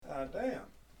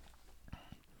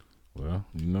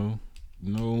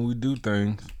do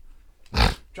things.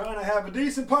 Trying to have a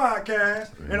decent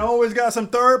podcast and always got some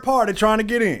third party trying to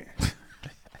get in.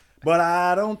 But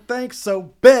I don't think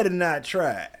so. Better not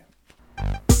try.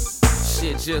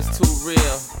 Shit just too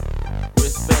real.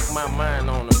 Respect my mind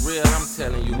on the real. I'm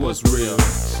telling you what's real.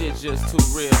 Shit just too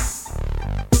real.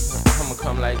 I'ma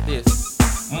come like this.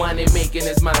 Money making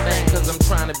is my thing, cause I'm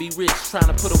trying to be rich, trying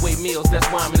to put away meals, that's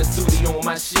why I'm in the studio on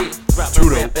my shit. Dropping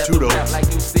rap after rap like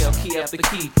you sell key after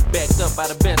key. Backed up by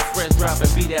the bench, fresh dropping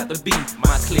beat after beat.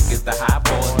 My clique is the high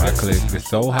boy. My clique is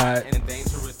so hot.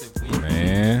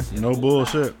 Man. No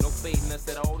bullshit.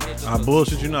 I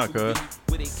bullshit you not, cuz.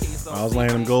 I was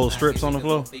laying them gold strips on the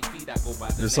floor.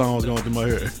 This song was going through my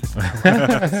head.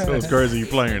 So it's crazy you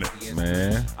playing it.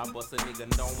 Man.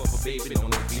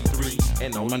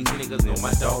 And all my niggas know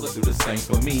my dogs do the same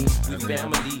for me. We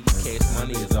family, cash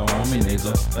money is an army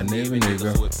nigga, a Navy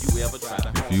nigga.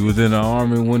 If you was in the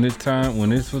army when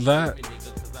this was out,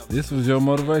 this was your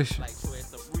motivation.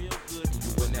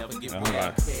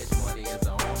 Alright.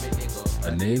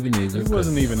 A Navy nigga. It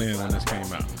wasn't even in when this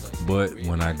came out. But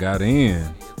when I got in,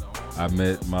 I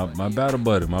met my battle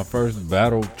buddy, my first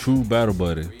true battle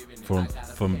buddy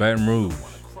from Baton Rouge.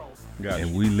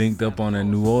 And we linked up on that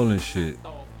New Orleans shit.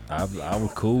 I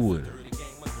was cool with it.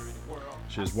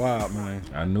 Shit's wild, man.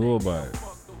 I knew about it.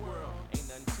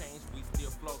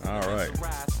 All right.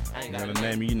 You got a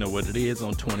name, you know what it is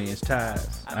on 20-inch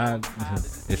tires.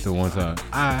 It's the one song.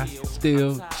 I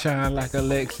still shine like a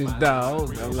Lexus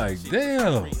dog. I'm like,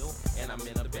 damn.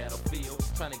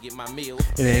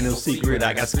 It ain't no secret,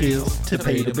 I got skills to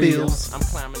pay the bills. I'm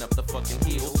climbing up the fucking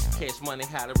hills. Cash money,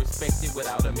 how to respect it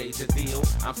without a major deal.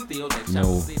 I'm still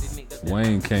that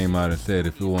Wayne came out and said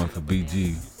if it wasn't for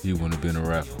BG, he wouldn't have been a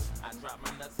rapper.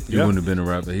 He wouldn't have been a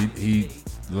rapper. He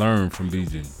learned from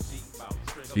BG.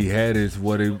 He had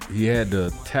he had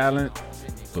the talent,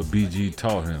 but BG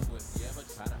taught him.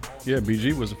 Yeah,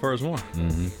 BG was the first one.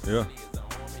 Mm-hmm. Yeah.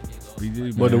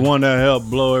 BG, but the one that helped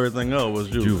blow everything up was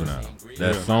Juvenile.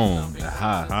 That song, the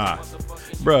High.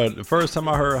 Bruh, the first time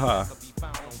I heard High,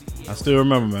 I still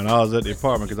remember, man. I was at the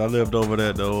apartment because I lived over there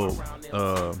at the old,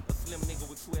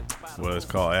 well, it's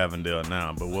called Avondale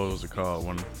now, but what was it called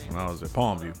when I was at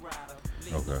Palmview?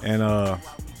 Okay. And I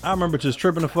remember just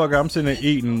tripping the fuck out. I'm sitting there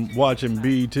eating, watching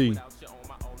BET.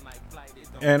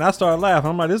 And I started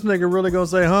laughing. I'm like, this nigga really gonna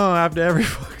say huh after every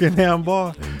fucking damn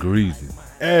bar? And greasy.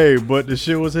 Hey, but the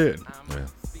shit was hitting. Yeah.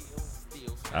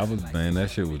 That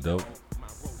shit was dope.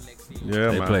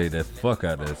 Yeah, they man. played that fuck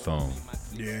out of that song.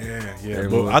 Yeah.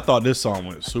 But I thought this song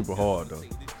went super hard though.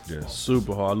 Yeah,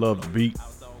 super hard. I love the beat.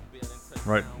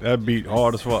 Right, that beat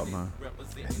hard as fuck, man.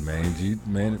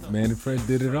 Manny Fresh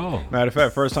did it all. Matter of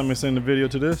fact, first time I seen the video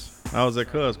to this, I was at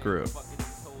Cuz crib.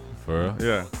 For real?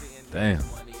 Yeah. Damn.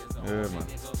 Yeah, man.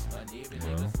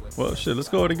 Well, shit, let's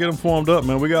go ahead and get them formed up,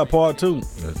 man. We got part 2.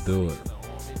 Let's do it.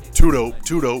 Too dope.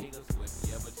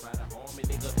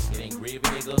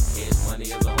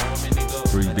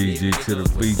 3 BG to the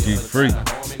BG free.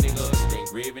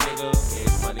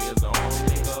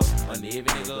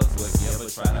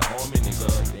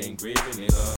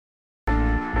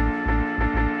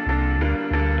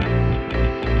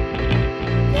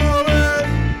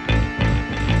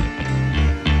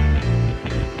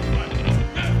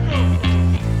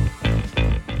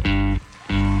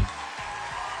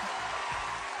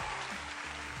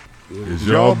 Is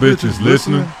y'all bitches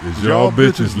listening? Is y'all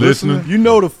bitches listening? You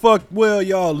know the fuck well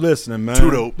y'all listening, man.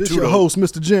 Too dope. This your host,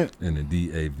 Mr. Gent. And the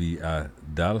DAVI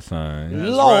 $.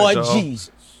 Lord right,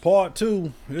 Jesus. Part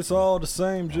 2. It's all the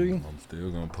same, G. I'm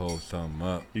still gonna post something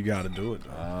up. You gotta do it,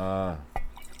 though.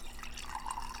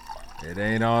 It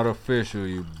ain't artificial,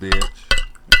 you bitch.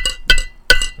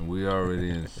 And we already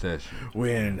in session.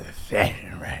 We're in the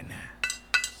session right now.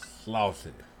 Sloss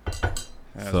it.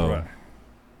 That's right.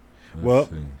 Well,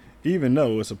 even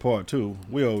though it's a part 2,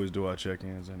 we always do our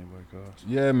check-ins anyway, cuz.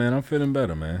 Yeah, man, I'm feeling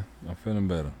better, man. I'm feeling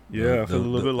better. Yeah, I feel a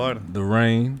little bit lighter. The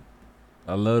rain,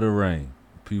 I love the rain.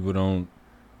 People don't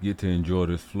get to enjoy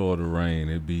this Florida rain.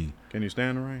 Can you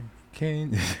stand the rain?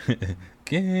 Can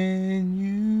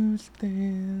you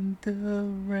stand the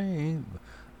rain?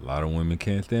 A lot of women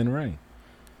can't stand the rain.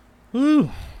 Woo.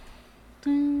 I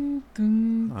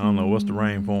don't know what's the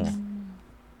rain for.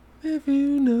 If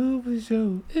you know for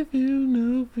sure, Yeah,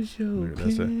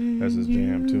 that's his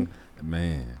jam too.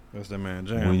 Man, that's that man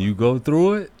jam. When you go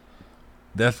through it,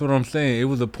 that's what I'm saying. It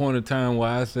was a point of time where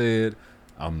I said,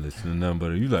 I'm listening to nothing but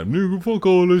you like, nigga, fuck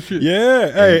all this shit.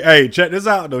 Yeah, hey, check this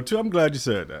out though too. I'm glad you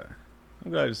said that.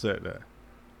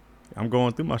 I'm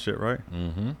going through my shit, right?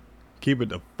 Mm-hmm. Keep it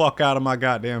the fuck out of my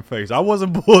goddamn face. I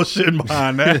wasn't bullshitting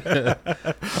behind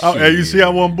that. Hey, you see, I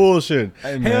wasn't bullshitting.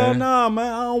 Hey, Hell nah,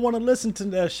 man. I don't want to listen to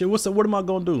that shit. What am I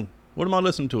gonna do? What am I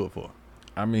listening to it for?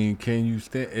 I mean, can you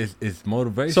stand? It's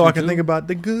motivation. So I can too. think about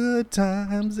the good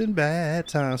times and bad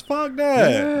times. Fuck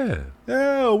that. Yeah,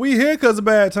 Yeah, we here because of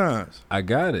bad times. I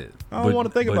got it. I don't want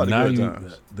to think about the good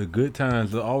times. The good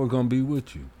times are always gonna be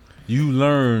with you. You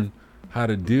learn how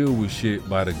to deal with shit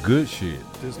by the good shit.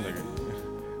 This nigga.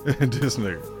 This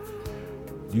nigga.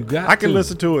 You got. I can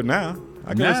listen to it now.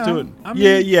 I can listen to it. I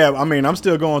mean, Yeah. I mean, I'm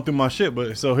still going through my shit,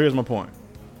 but so here's my point.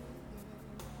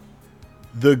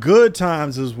 The good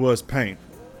times is what's painful,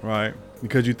 right?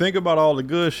 Because you think about all the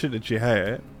good shit that you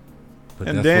had, but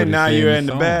and that's then what he now say you're the in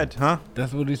the song. bad, huh?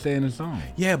 That's what he say in the song.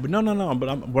 Yeah, but no.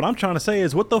 But what I'm trying to say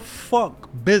is, what the fuck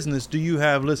business do you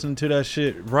have listening to that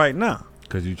shit right now?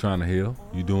 Cause you trying to heal.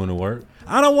 You doing the work.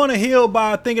 I don't want to heal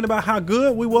by thinking about how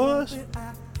good we was. You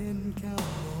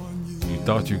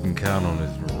thought you can count on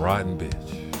this rotten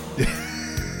bitch.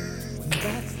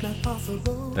 That's not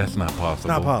possible. It's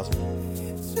not possible.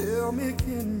 Tell me,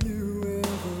 can you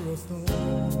ever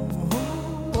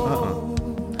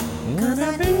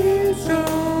Gonna be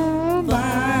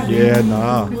somebody. Yeah,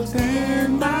 nah.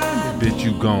 Bitch,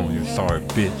 you gone. You sorry,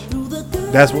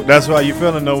 bitch. That's why you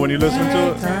feeling though when you listen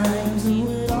to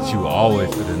it. She will always,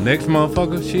 for the next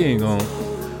motherfucker, she ain't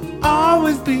gonna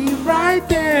always be right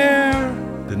there.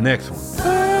 The next one.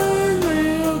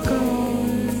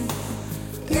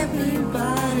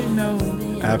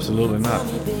 Absolutely not.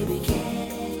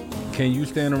 Can you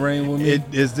stand the rain with me?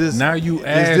 Is this now you is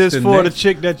ask this the for next, the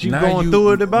chick that you now going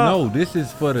through it about? No, this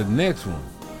is for the next one.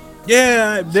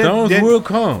 Yeah, Stones will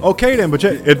come. Okay then, but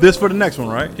if this for the next one,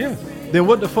 right? Yeah. Then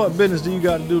what the fuck business do you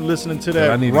got to do listening to I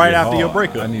that need to right get after your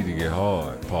hard. breakup? I need to get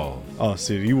hard. Pause. Oh,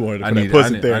 see, you wanted I for need that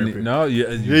pussy I therapy. need, no,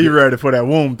 You ready for that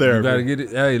womb You therapy? gotta get it.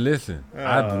 Hey, listen.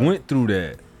 I went through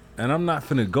that, and I'm not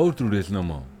finna go through this no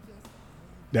more.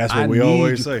 That's what I we need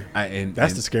always you- say. and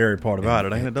That's the scary part about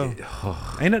it, ain't it though?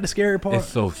 Ain't that the scary part? It's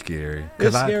so scary.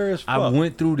 It's I, scary as I fuck.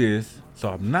 went through this,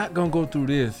 so I'm not gonna go through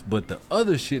this. But the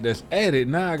other shit that's added,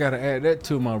 now I gotta add that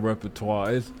to my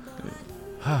repertoire. It's,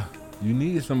 you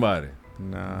need somebody.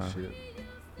 Nah. Shit.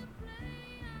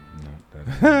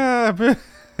 No,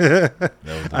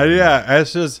 that Yeah,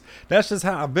 that's just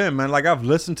how I've been, man. Like I've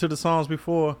listened to the songs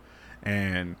before,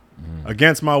 and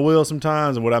against my will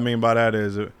sometimes. And what I mean by that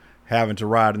is having to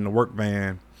ride in the work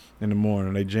van in the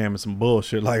morning. They jamming some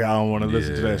bullshit. Like I don't want to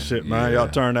listen to Yeah, that shit, man. yeah. Y'all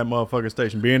turn that motherfucking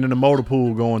station. Being in the motor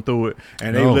pool going through it,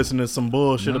 and they No. listening to some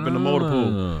bullshit up in the motor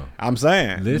pool. No. I'm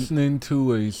saying, Listening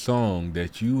to a song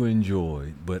that you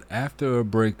enjoyed, but after a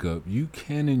breakup, you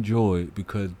can enjoy it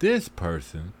because this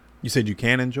person, you said you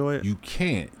can enjoy it. you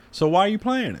can't. So why are you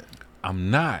playing it?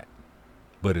 I'm not,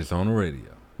 but it's on the radio.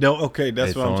 No, okay, that's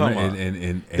It's what I'm on talking the- about.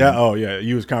 and That, oh yeah,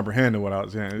 you was comprehending what I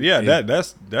was saying. Yeah, It-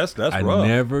 that's I rough.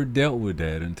 never dealt with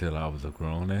that until I was a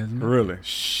grown ass man. Really?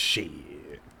 Shit.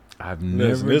 I've Listen,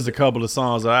 never. there's a couple of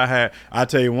songs that I had. I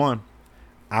tell you one.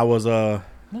 I was if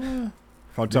I'm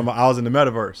talking about, I was in the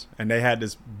metaverse and they had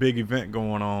this big event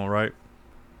going on, right?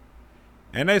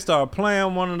 And they started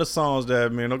playing one of the songs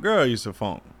that me and a girl used to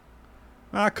funk.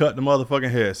 I cut the motherfucking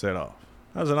headset off.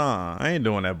 I said, I ain't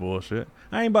doing that bullshit.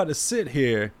 I ain't about to sit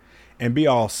here and be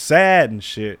all sad and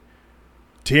shit,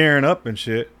 tearing up and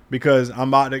shit, because I'm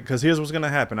about to, because here's what's going to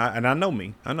happen. I know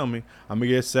me. I'm going to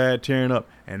get sad, tearing up,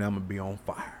 and I'm going to be on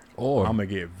fire. Or I'm going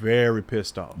to get very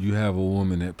pissed off. you have a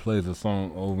woman that plays a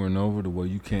song over and over to where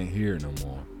you can't hear it no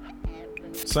more.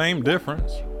 Same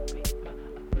difference.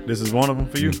 This is one of them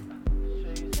for you.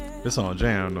 This on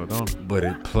jam though, don't it? But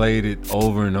it played it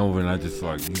over and over, and I just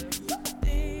like,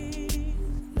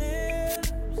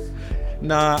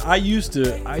 Nah, I used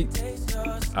to.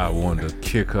 I wanted to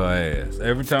kick her ass.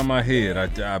 Every time I hear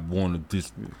it, I want to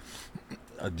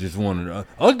just wanted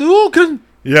to, you can.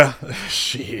 Yeah.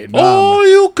 Shit. Nah, Oh,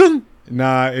 you can.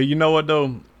 nah, you know what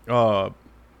though?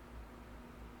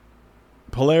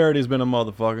 Polarity's been a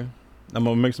motherfucker. I'm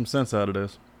gonna make some sense out of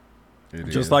this.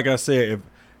 Just like I said, if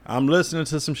I'm listening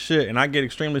to some shit and I get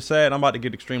extremely sad, I'm about to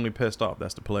get extremely pissed off.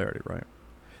 That's the polarity, right?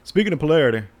 Speaking of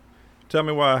polarity, tell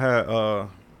me why I had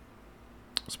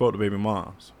spoke to baby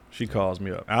moms. She calls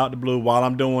me up out the blue while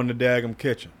I'm doing the daggum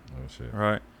kitchen, Oh shit.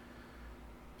 right?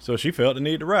 So she felt the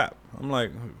need to rap. I'm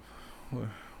like,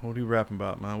 what are you rapping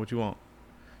about, man? What you want?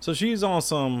 So she's on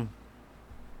some,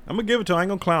 I'm gonna give it to her. I ain't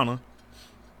gonna clown her.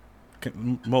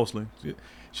 Mostly.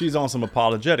 She's on some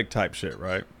apologetic type shit,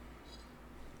 right?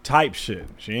 Type shit.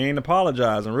 She ain't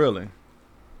apologizing really,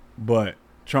 but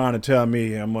trying to tell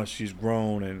me how much she's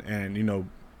grown and you know,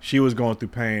 she was going through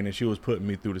pain and she was putting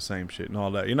me through the same shit and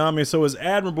all that. You know what I mean? So it's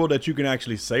admirable that you can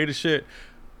actually say the shit.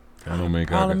 I don't make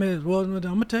Problem is, well, I'm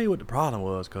gonna tell you what the problem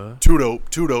was, cuz. Too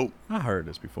dope. I heard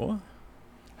this before.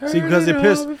 See, because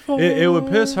it would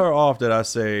piss her off that I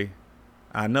say,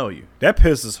 I know you. That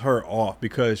pisses her off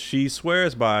because she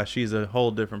swears by she's a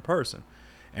whole different person.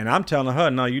 And I'm telling her,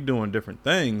 no, you're doing different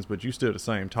things, but you still the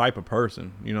same type of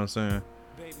person. You know what I'm saying?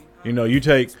 You know, you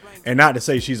take, and not to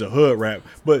say she's a hood rat,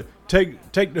 but take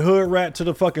the hood rat to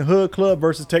the fucking hood club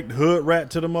versus take the hood rat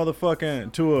to the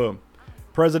motherfucking, to a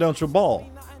presidential ball.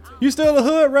 You still a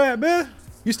hood rat, man.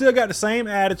 You still got the same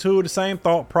attitude, the same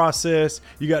thought process.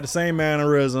 You got the same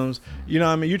mannerisms. You know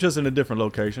what I mean? You're just in a different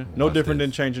location. No Watch different this.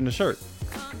 than changing the shirt.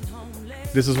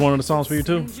 This is one of the songs for you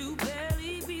too?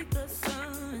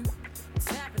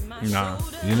 Nah.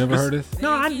 You never heard this? No,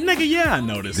 nigga, yeah, I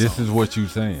know this This song. is what you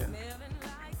saying.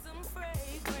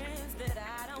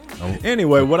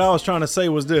 Anyway, what I was trying to say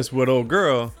was this with old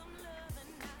girl.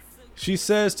 She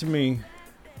says to me,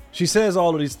 she says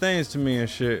all of these things to me and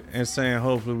shit and saying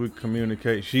hopefully we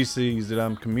communicate. She sees that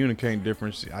I'm communicating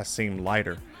different. I seem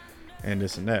lighter and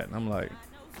this and that. And I'm like,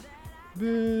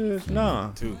 bitch,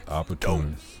 nah.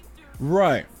 Opportunist.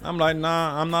 Right. I'm like,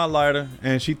 nah, I'm not lighter.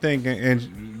 And she thinking,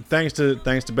 and thanks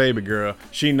to baby girl,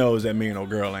 she knows that me and old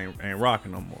girl ain't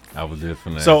rocking no more. I was just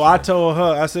finna So I ask you told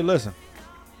her, I said, listen,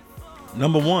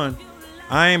 number one,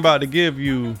 I ain't about to give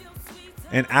you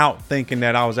an out thinking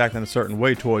that I was acting a certain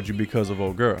way towards you because of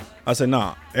old girl. I said,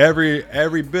 nah, every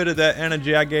bit of that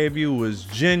energy I gave you was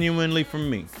genuinely from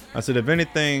me. I said, if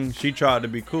anything, she tried to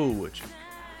be cool with you.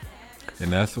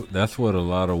 And that's what a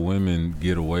lot of women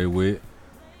get away with,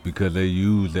 because they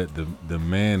use that the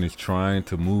man is trying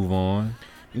to move on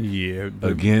Yeah.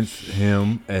 against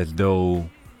him as though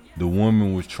the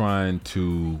woman was trying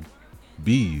to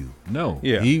be you. No.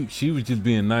 Yeah. She was just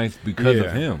being nice because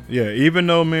of him. Yeah, even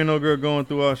though me and old girl going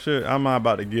through our shit, I'm not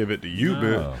about to give it to you,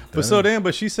 No, bitch.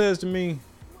 But she says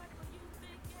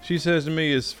to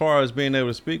me, as far as being able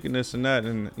to speak in this and that,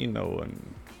 and you know,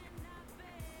 and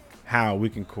how we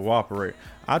can cooperate.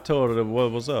 I told her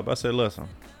what was up. I said, listen,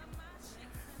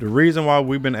 the reason why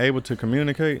we've been able to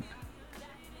communicate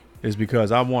is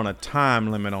because I want a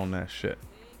time limit on that shit.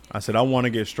 I said, I want to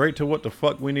get straight to what the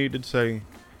fuck we need to say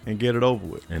and get it over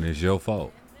with. And it's your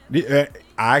fault. I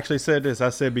actually said this. I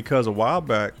said because a while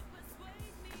back,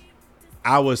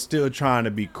 I was still trying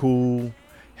to be cool,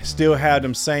 still had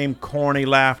them same corny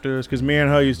laughters, because me and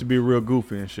her used to be real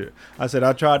goofy and shit. I said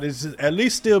I tried to at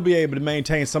least still be able to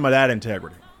maintain some of that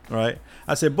integrity, right?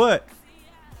 I said, but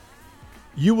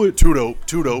you would Too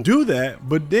dope. do that,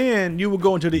 but then you would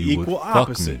go into the You equal would fuck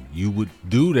opposite. me. You would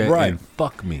do that Right. and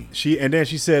fuck me. And then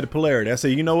she said polarity. I said,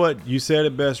 you know what? You said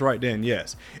it best right then.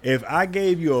 Yes. If I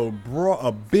gave you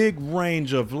a big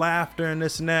range of laughter and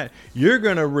this and that, you're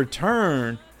going to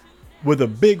return with a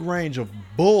big range of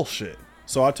bullshit.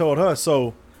 So I told her,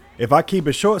 so if I keep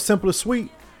it short, simple, and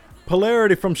sweet,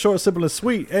 polarity from short, simple, and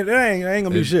sweet, it ain't going to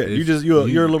be shit.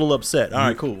 You're a little upset. All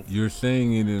right, cool. You're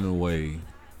saying it in a way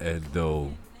as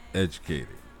though educated.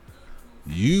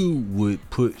 You would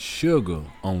put sugar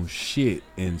on shit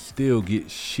and still get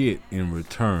shit in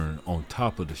return on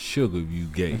top of the sugar you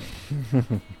gave.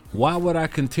 Why would I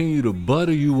continue to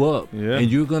butter you up and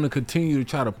you're going to continue to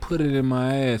try to put it in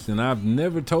my ass, and I've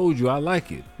never told you I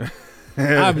like it?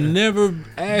 I've never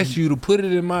asked you to put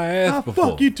it in my ass before.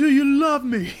 Fuck you till you love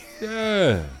me.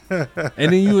 Yeah.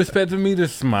 And then you expected me to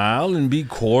smile and be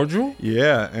cordial?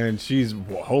 Yeah, and she's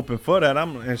hoping for that.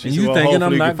 And she And said, you well, thinking hopefully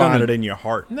I'm you not can find gonna- it in your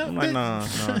heart. No, I'm like,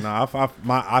 bitch.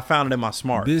 no. I found it in my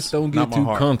smarts. This don't not get my too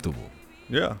heart. comfortable.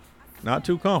 Yeah, not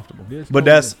too comfortable. This But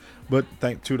don't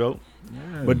thank too dope.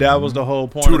 Yeah, But that was the whole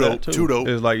point Too of dope, that too dope.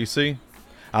 It's like, you see,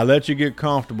 I let you get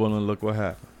comfortable and look what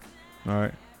happened. All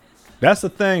right, that's the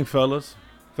thing, fellas.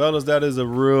 Fellas, that is a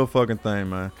real fucking thing,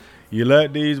 man. You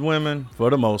let these women, for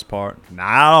the most part,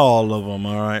 not all of them,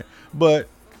 all right, but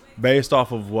based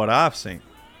off of what I've seen,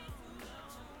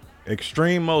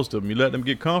 extreme most of them, you let them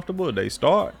get comfortable, they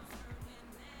start.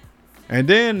 And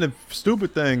then the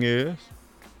stupid thing is,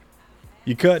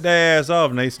 you cut their ass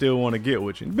off and they still want to get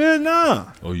with you. Bitch,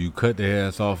 nah. Or you cut their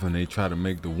ass off and they try to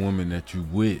make the woman that you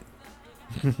with.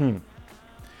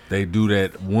 They do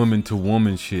that woman to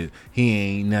woman shit.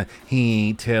 He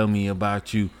ain't tell me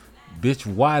about you. Bitch,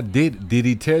 why did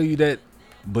he tell you that?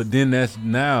 But then that's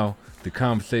now the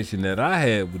conversation that I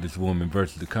had with this woman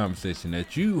versus the conversation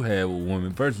that you had with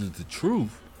woman versus the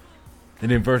truth.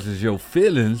 And then versus your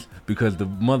feelings because the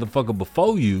motherfucker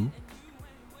before you.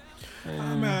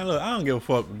 Oh, man, look, I don't give a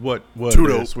fuck what Too it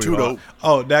dope, is, too sweetheart. dope.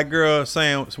 Oh, that girl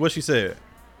saying what she said.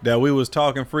 that we was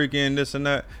talking freaky and this and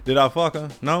that. Did I fuck her?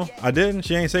 No, I didn't.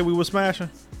 She ain't say we was smashing.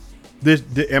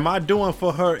 Am I doing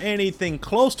for her anything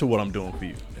close to what I'm doing for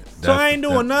you? So I ain't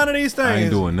doing none of these things. I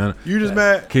ain't doing none. You just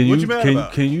mad? Can what you you mad can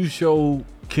about? can you show?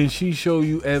 Can she show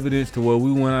you evidence to where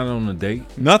we went out on a date?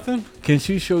 Nothing. Can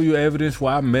she show you evidence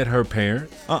where I met her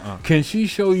parents? Can she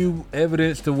show you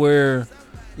evidence to where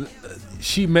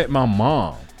she met my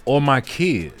mom or my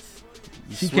kids?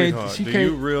 She Sweetheart, can't. do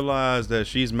you realize that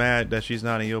she's mad that she's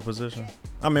not in your position?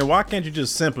 I mean, why can't you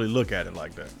just simply look at it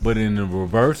like that? But in the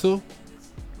reversal,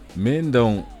 men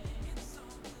don't.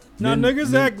 No,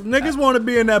 niggas want to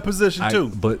be in that position too.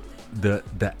 But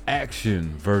the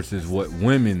action versus what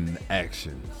women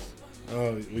actions.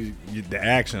 The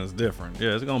action is different.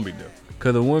 Yeah, it's gonna be different.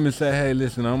 Cause the women say, "Hey,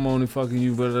 listen, I'm only fucking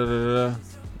you." Blah, blah, blah, blah.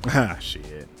 Ah,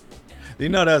 shit. You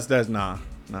know that's nah.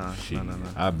 Shit. No.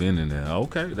 I've been in there.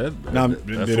 Okay, that's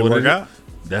Did it work out?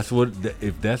 That's what.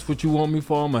 If that's what you want me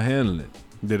for, I'ma handle it.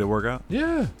 Did it work out?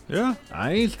 Yeah.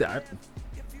 I ain't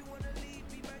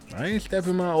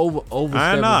stepping my overstepping.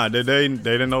 I ain't not. They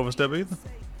didn't overstep either.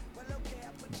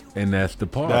 And that's the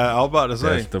part. I was about to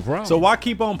say. That's the problem. So why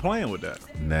keep on playing with that?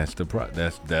 And that's the problem.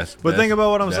 That's. But think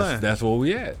about what I'm saying. That's where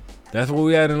we at. That's where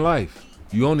we at in life.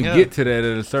 You only get to that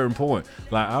at a certain point.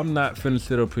 Like, I'm not finna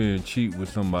sit up here and cheat with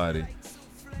somebody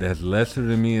that's lesser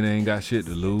than me and ain't got shit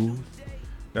to lose.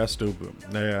 That's stupid.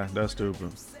 Yeah, that's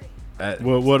stupid.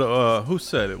 What? Who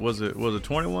said it? Was it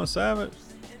 21 Savage?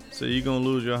 So you gonna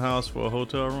lose your house for a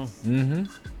hotel room? Mm-hmm.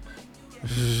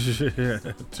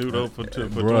 Two dope for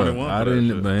 21. I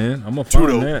didn't, man. I'm gonna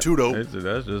find that. Two dope.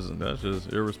 That's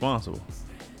just irresponsible.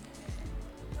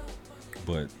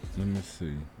 But let me see.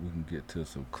 We can get to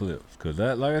some clips, cause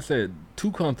that, like I said,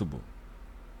 too comfortable.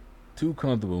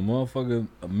 Motherfucker,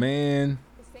 a man.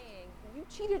 Saying you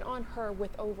cheated on her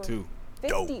with over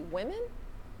 50 women.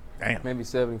 Damn. Maybe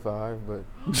 75, but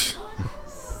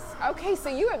Okay, so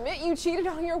you admit you cheated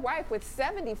on your wife with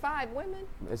 75 women?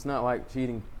 it's not like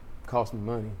cheating cost me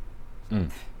money.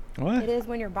 What? It is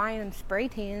when you're buying them spray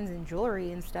tans and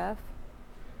jewelry and stuff.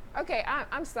 Okay,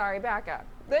 I'm sorry, back up.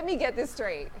 Let me get this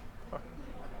straight.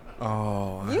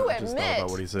 Oh, You I just thought about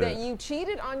what he admit said. that you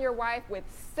cheated on your wife with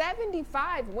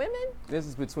 75 women? This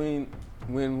is between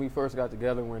when we first got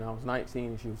together when I was 19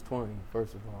 and she was 20,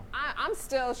 first of all. I'm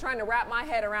still trying to wrap my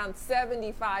head around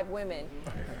 75 women.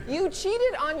 You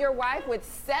cheated on your wife with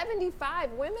 75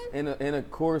 women? In a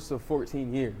course of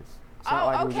 14 years. It's not Oh,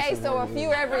 like it was okay, just in so a one few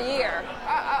year. every year.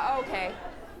 Okay.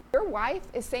 Your wife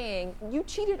is saying you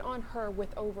cheated on her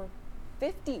with over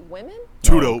 50 women?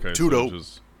 Too dope.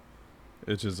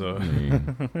 It's just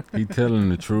He telling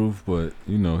the truth, but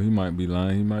you know he might be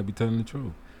lying. He might be telling the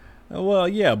truth. Well,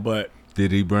 yeah, but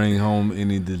Did he bring home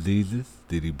any diseases?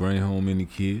 Did he bring home any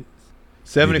kids?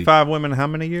 75 women, how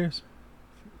many years?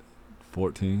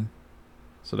 14.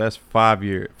 So that's 5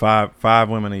 years. Five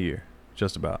women a year,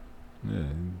 just about. Yeah,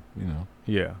 you know.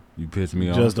 Yeah, You pissed me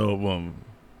off. just over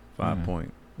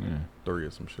 5.3 Yeah. or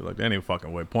some shit like that. Any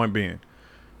fucking way. Point being.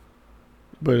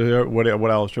 But what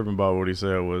I was tripping about, what he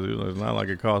said was, it's not like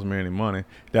it cost me any money.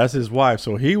 That's his wife,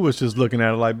 so he was just looking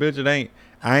at it like, bitch,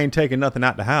 I ain't taking nothing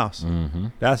out the house. Mm-hmm.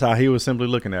 That's how he was simply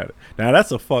looking at it. Now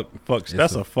that's a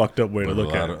fucked up way to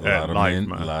look at it. A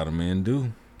lot of men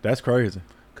do. That's crazy.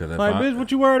 Cause Like, bitch,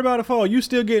 what you worried about it for? You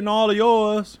still getting all of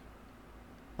yours.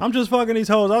 I'm just fucking these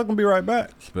hoes. I'm gonna be right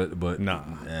back. But Nah.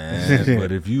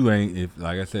 but if you ain't, if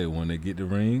like I said, when they get the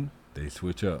ring, they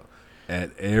switch up.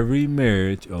 At every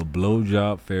marriage, a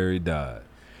blowjob fairy died.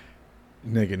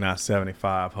 Nigga, not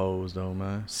 75 hoes though,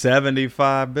 man.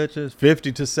 75 bitches,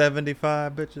 50 to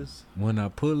 75 bitches. When I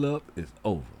pull up, it's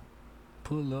over.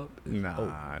 Pull up, it's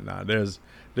over. Nah.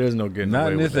 There's no getting Not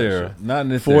away in with this that era. shit. Not in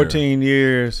this 14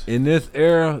 years. era. In this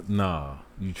era, nah,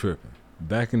 you tripping.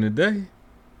 Back in the day,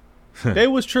 They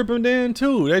was tripping then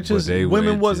too. They just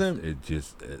women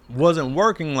wasn't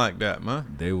working like that,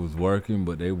 man. They was working,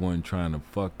 but they wasn't trying to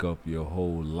fuck up your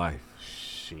whole life.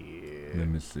 Shit. Let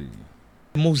me see.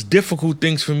 The most difficult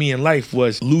things for me in life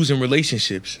was losing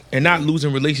relationships, and not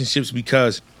losing relationships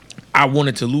because I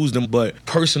wanted to lose them, but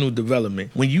personal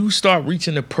development. When you start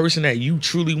reaching the person that you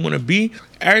truly want to be,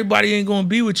 everybody ain't going to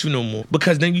be with you no more,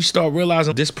 because then you start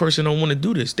realizing this person don't want to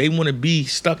do this. They want to be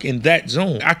stuck in that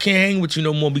zone. I can't hang with you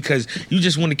no more because you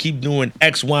just want to keep doing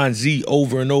X, Y, and Z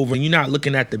over and over, and you're not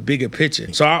looking at the bigger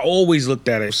picture. So I always looked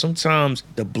at it. Sometimes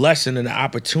the blessing and the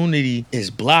opportunity is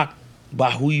blocked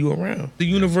by who you around. The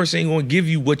universe ain't gonna give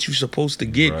you what you're supposed to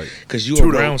get Right. because you're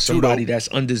True though, around true somebody though. that's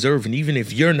undeserving, even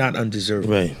if you're not undeserving.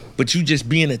 Right. But you just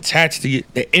being attached to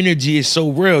it, the energy is so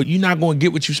real. You're not gonna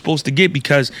get what you're supposed to get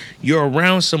because you're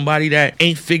around somebody that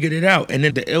ain't figured it out. And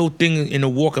then the ill thing in the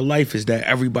walk of life is that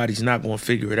everybody's not gonna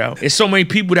figure it out. There's so many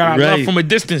people that I love Right. from a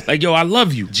distance. Like, yo, I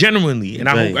love you genuinely, and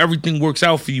I Right. hope everything works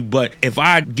out for you. But if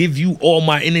I give you all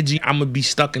my energy, I'm gonna be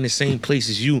stuck in the same place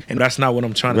as you, and that's not what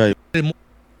I'm trying Right. to.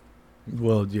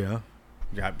 Well, yeah.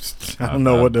 I don't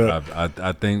know what the.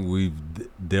 I think we've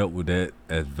dealt with that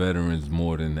as veterans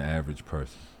more than the average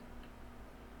person.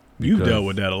 You've Because- dealt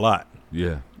with that a lot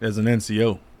Yeah, as an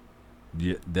NCO.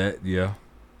 yeah.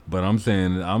 But I'm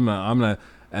saying I'm not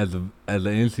as an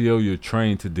NCO. You're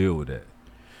trained to deal with that.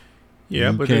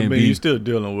 Yeah, You but can't you're be- still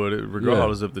dealing with it,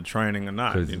 regardless of the training or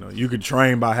not. 'Cause- You know, you could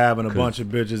train by having a 'cause- bunch of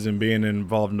bitches and being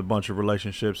involved in a bunch of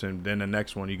relationships, and then the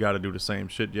next one you got to do the same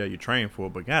shit. Yeah, you train for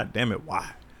it, but god damn it, why?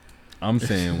 I'm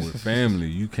saying with family,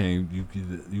 you can't.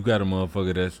 You got a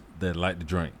motherfucker that like to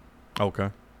drink. Okay,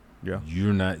 yeah,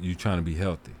 You're not. You trying to be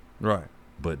healthy, right.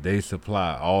 but they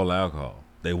supply all alcohol.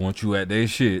 They want you at their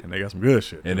shit, And they got some good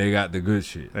shit. and they got the good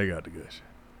shit. They got the good shit.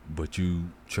 But you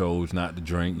chose not to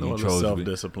drink. No You other chose to be,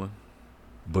 self-discipline.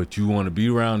 but you want to be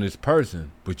around this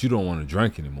person, but you don't want to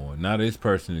drink anymore. Now this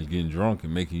person is getting drunk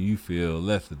and making you feel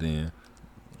lesser than.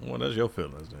 Well, that's your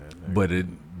feelings, then.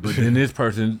 But then this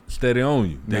person steady on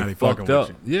you. Now They they fucking fucked up.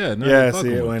 with Yeah, now yeah, they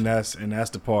fucking see, with and you. that's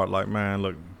the part. Like, man,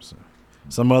 look,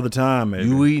 some other time, maybe.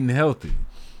 You eating healthy.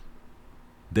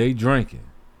 They drinking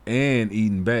and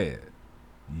eating bad.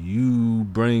 You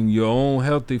bring your own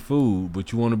healthy food,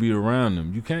 but you want to be around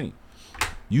them. You can't.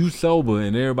 You sober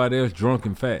and everybody else drunk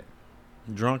and fat.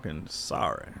 Drunk and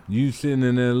sorry. You sitting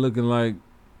in there looking like,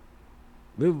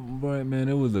 boy, man,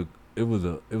 it was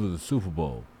a Super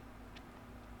Bowl.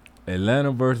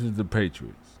 Atlanta versus the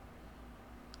Patriots.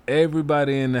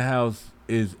 Everybody in the house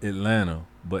is Atlanta,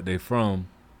 but they from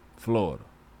Florida.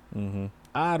 Mm-hmm.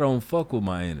 I don't fuck with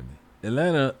my enemy.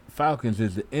 Atlanta Falcons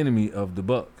is the enemy of the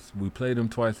Bucks. We play them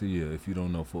twice a year if you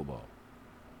don't know football.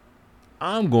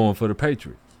 I'm going for the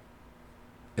Patriots.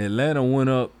 Atlanta went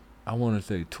up, I want to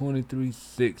say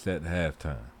 23-6 at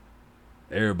halftime.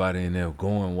 Everybody in there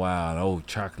going wild. Oh,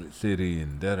 Chocolate City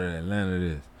and that Atlanta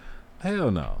this.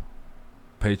 Hell no.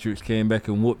 Patriots came back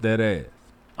and whooped that ass.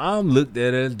 I'm looked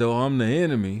at as though I'm the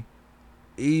enemy,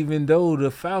 even though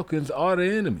the Falcons are the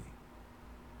enemy.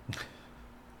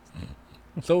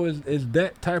 So it's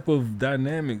that type of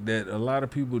dynamic that a lot of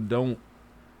people don't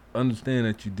understand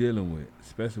that you're dealing with,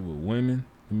 especially with women.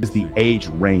 Is the age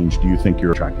range do you think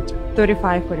you're attracted to?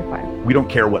 35, 45. We don't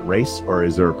care what race, or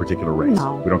is there a particular race?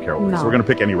 No. We don't care what race. No. So we're going to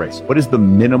pick any race. What is the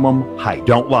minimum height?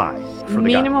 Don't lie. For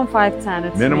the guy. Minimum 5'10".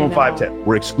 It's Minimum 5'10".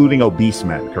 We're excluding obese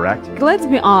men, correct? Let's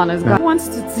be honest. God wants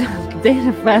to date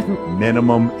a fat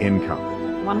Minimum income.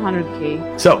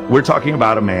 100K. So we're talking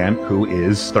about a man who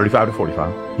is 35 to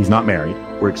 45. He's not married.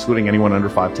 We're excluding anyone under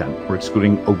 5'10". We're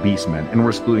excluding obese men, and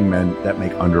we're excluding men that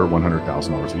make under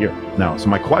 $100,000 a year. Now, so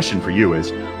my question for you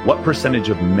is, what percentage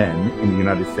of men in the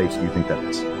United States do you think that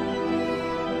is?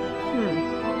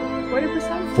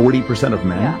 40%? 40% of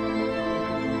men?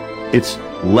 Yeah. It's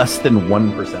less than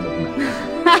 1% of men.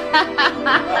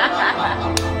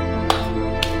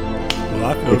 Well,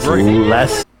 I feel It's great.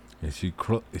 less. And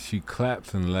she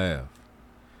claps and laughs.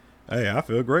 Hey, I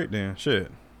feel great then.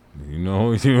 Shit. You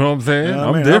know what I'm saying? Yeah,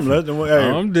 I'm man, different. hey,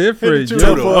 I'm different. hit the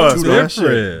Joe. two for us, I'm man. different.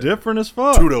 Shit, different as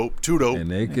fuck. Too dope. And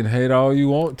they can hate all you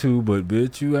want to, but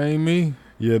bitch, you ain't me.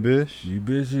 Yeah, bitch. You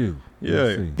bitch, you.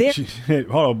 Yeah. Let's see.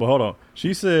 Hold on.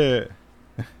 She said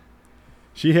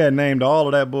she had named all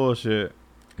of that bullshit.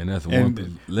 And that's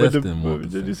And- less but than 1%.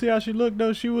 Did you see how she looked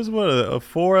though? She was what, a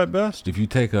 4 at best. If you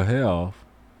take her hair off,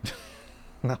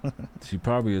 she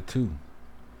probably a 2.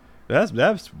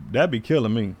 That'd be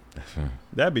killing me.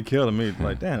 That'd be killing me.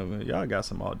 Like, damn, man, y'all got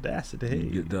some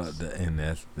audacity. And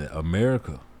that's the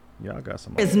America. Y'all got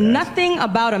some There's audacity. nothing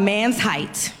about a man's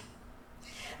height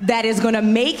that is going to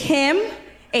make him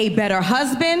a better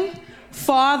husband,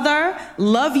 father,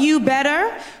 love you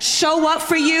better, show up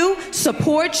for you,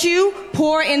 support you,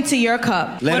 pour into your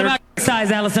cup. What about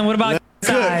size, Allison? What about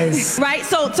size? Right?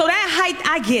 So that height,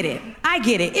 I get it.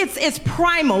 It's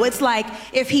primal. It's like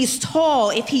if he's tall,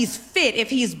 if he's fit, if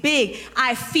he's big,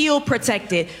 I feel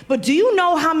protected. But do you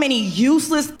know how many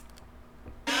useless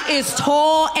is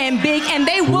tall and big, and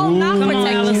they will not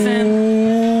protect you.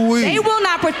 They will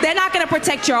not. They're not going to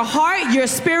protect your heart, your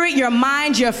spirit, your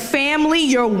mind, your family,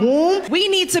 your womb. We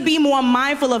need to be more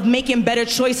mindful of making better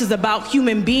choices about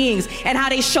human beings and how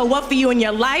they show up for you in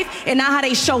your life, and not how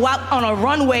they show up on a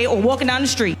runway or walking down the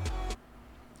street.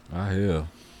 I hear.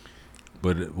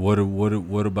 But what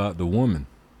about the woman?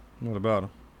 What about her?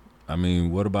 I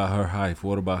mean, what about her height?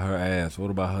 What about her ass?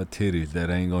 What about her titties that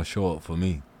ain't gonna show up for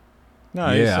me?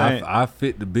 No, yeah, I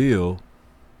fit the bill.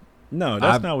 No,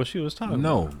 that's not what she was talking about.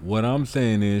 No, what I'm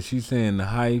saying is she's saying the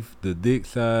height, the dick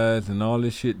size, and all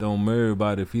this shit don't matter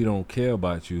about if he don't care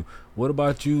about you. What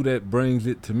about you that brings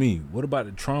it to me? What about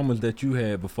the traumas that you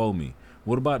had before me?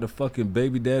 What about the fucking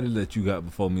baby daddy that you got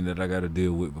before me that I got to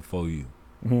deal with before you?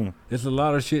 Mm-hmm. There's a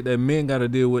lot of shit that men got to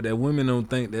deal with that women don't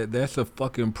think that that's a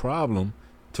fucking problem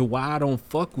to why I don't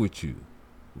fuck with you.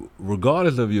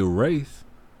 Regardless of your race,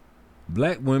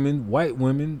 black women, white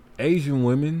women, Asian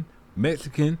women,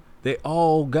 Mexican, they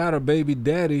all got a baby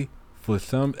daddy for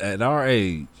some at our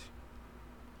age.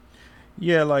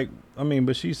 Yeah, like, I mean,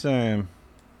 but she's saying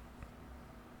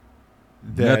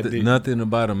that nothing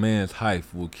about a man's height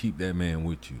will keep that man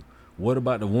with you. What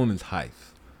about the woman's height?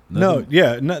 But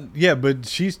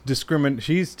she's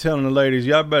She's telling the ladies,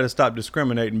 y'all better stop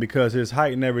discriminating because his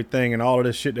height and everything and all of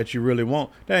this shit that you really want,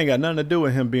 that ain't got nothing to do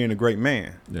with him being a great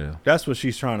man. Yeah, that's what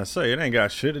she's trying to say. It ain't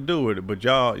got shit to do with it. But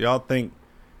y'all think,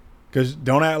 because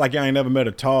don't act like y'all ain't never met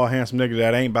a tall, handsome nigga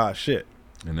that ain't about shit.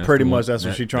 And that's pretty much that's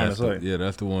what she's trying to say. Yeah,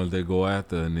 that's the ones they go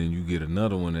after, and then you get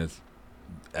another one that's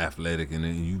athletic, and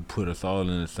then you put us all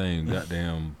in the same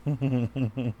goddamn.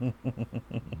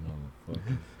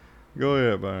 Go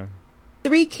ahead, man.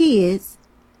 3 kids.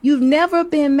 You've never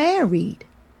been married.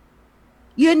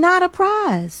 You're not a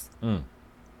prize. Then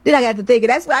I got to thinking,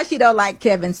 that's why she don't like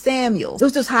Kevin Samuels. It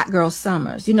was just hot girl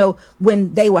summers. You know,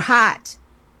 when they were hot,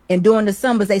 and during the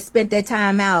summers they spent their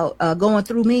time out going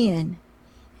through men.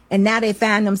 And now they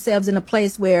find themselves in a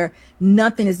place where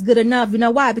nothing is good enough. You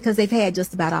know why? Because they've had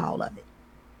just about all of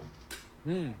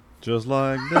it. Just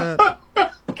like that.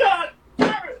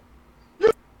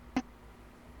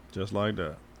 Just like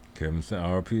that.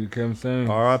 R.I.P. to Kevin Samuels.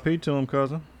 R.I.P. to him,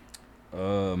 cousin.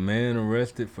 Man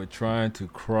arrested for trying to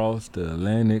cross the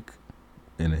Atlantic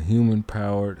in a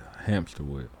human-powered hamster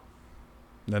wheel.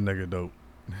 That nigga dope.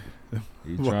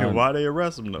 Why they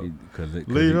arrest him though?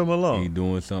 Leave him alone. He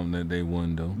doing something that they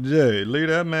wouldn't do. Yeah, leave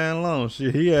that man alone.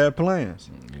 Shit, he had plans.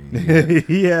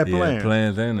 He had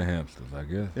plans and the hamsters, I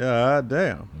guess. Yeah,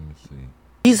 damn. Let me see.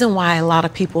 Reason why a lot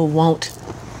of people won't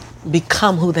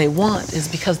become who they want is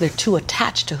because they're too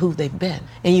attached to who they've been.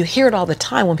 And you hear it all the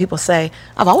time when people say,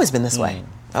 I've always been this way.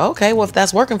 Okay, well, if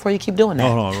that's working for you, keep doing that.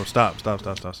 No, stop. Start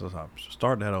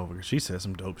that over, because she said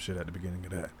some dope shit at the beginning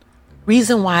of that.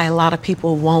 Reason why a lot of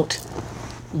people won't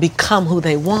become who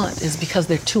they want is because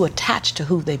they're too attached to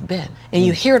who they've been. And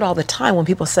you hear it all the time when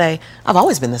people say, I've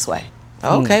always been this way.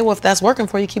 Okay, well, if that's working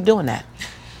for you, keep doing that.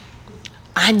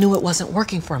 I knew it wasn't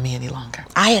working for me any longer.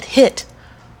 I had hit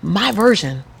my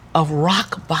version of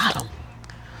rock bottom.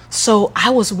 So I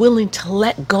was willing to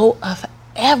let go of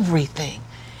everything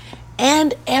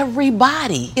and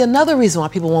everybody. Another reason why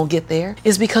people won't get there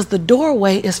is because the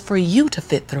doorway is for you to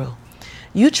fit through.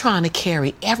 You trying to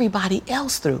carry everybody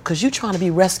else through because you trying to be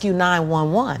Rescue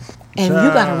 911. And you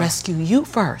got to rescue you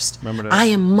first. Remember that. I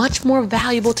am much more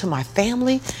valuable to my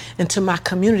family and to my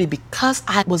community because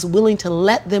I was willing to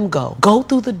let them go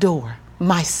through the door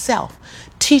myself,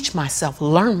 teach myself,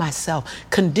 learn myself,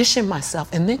 condition myself,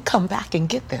 and then come back and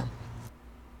get them.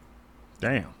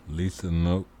 Damn. Lisa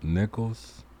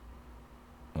Nichols.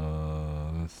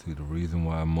 Let's see. The reason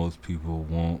why most people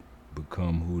won't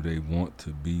become who they want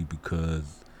to be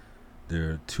because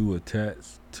they're too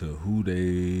attached to who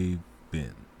they've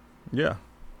been. Yeah,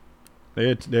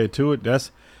 they're too.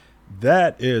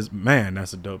 That is, man,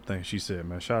 that's a dope thing she said,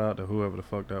 man. Shout out to whoever the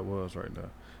fuck that was right there,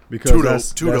 because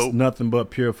that's nothing but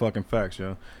pure fucking facts,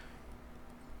 yo.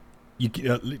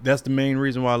 That's the main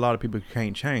reason why a lot of people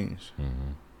can't change.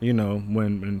 Mm-hmm. You know,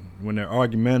 when they're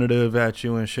argumentative at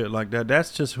you and shit like that,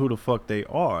 that's just who the fuck they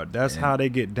are. That's how they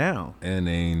get down. And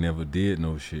they ain't never did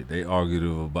no shit. They argued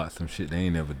about some shit they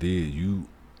ain't never did.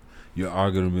 Your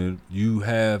argument, you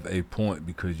have a point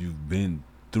because you've been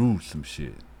through some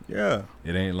shit. Yeah.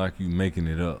 It ain't like you making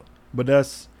it up. But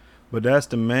that's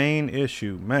the main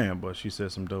issue, man. But she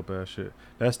said some dope ass shit.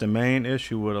 That's the main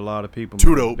issue with a lot of people.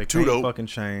 They can't fucking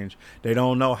change. They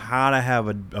don't know how to have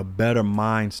a better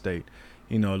mind state.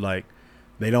 You know, like,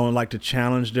 they don't like to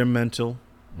challenge their mental.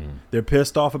 They're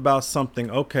pissed off about something,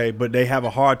 okay, but they have a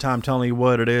hard time telling you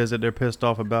what it is that they're pissed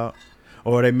off about,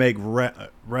 or they make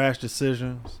rash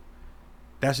decisions.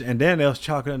 And then they'll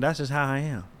chalk it. That's just how I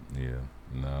am. Yeah,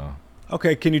 no.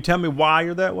 Okay, can you tell me why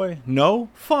you're that way? No,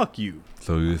 fuck you.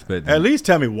 So you expect at least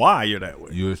tell me why you're that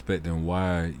way. You're expecting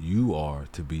why you are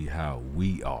to be how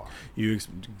we are.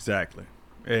 Exactly,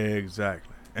 and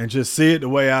just see it the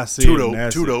way I see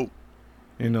it. Too dope.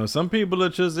 You know, some people are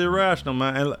just irrational,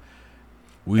 man. And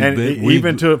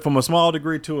From a small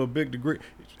degree to a big degree.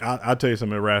 I'll tell you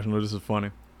something irrational. This is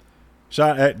funny.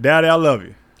 Shout at Daddy, I love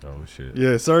you. Oh shit.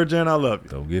 Yeah, Sir Jen, I love you.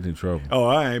 Don't get in trouble. Oh,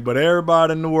 I ain't. But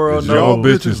everybody in the world y'all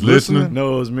bitches listening?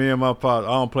 knows me and my father.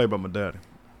 I don't play by my daddy.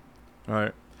 All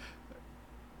right.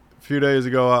 A few days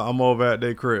ago, I'm over at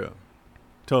their crib.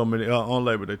 Told me on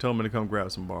Labor Day. Told me to come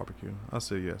grab some barbecue. I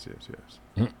said yes.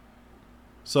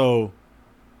 So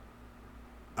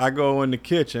I go in the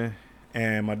kitchen,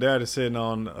 and my dad is sitting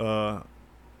on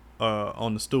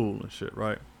the stool and shit,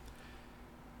 right?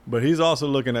 But he's also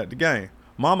looking at the game.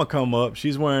 Mama come up,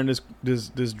 she's wearing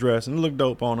this dress and it look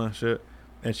dope on her and shit,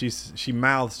 and she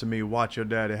mouths to me, "Watch your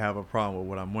daddy have a problem with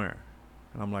what I'm wearing."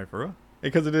 And I'm like, for real?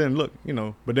 Because it didn't look,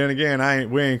 But then again,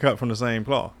 we ain't cut from the same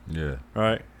cloth. Yeah.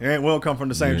 Right? We don't come from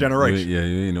the same generation. You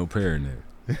ain't no parent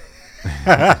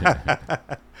there.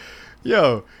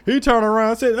 Yo, he turned around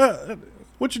and said,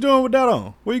 "What you doing with that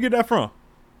on? Where you get that from?"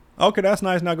 "Okay, that's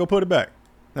nice. Now go put it back."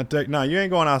 Now you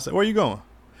ain't going outside. Where you going?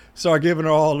 Start giving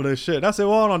her all of this shit. And I said,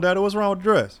 "Well, hold on, Daddy. What's wrong with the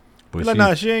dress?" But like,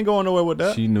 nah, she ain't going nowhere with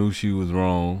that. She knew she was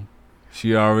wrong.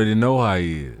 She already know how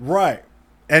he is. Right.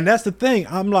 And that's the thing.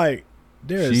 I'm like,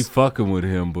 she fucking with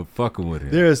him, but fucking with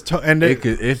him. It's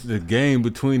the game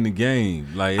between the game.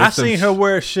 Like I seen her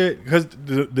wear shit because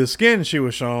the skin she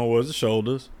was showing was the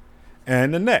shoulders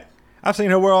and the neck. I've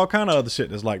seen her wear all kind of other shit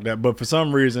that's like that. But for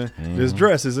some reason, this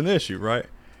dress is an issue, right?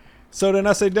 So then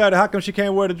I say, "Daddy, how come she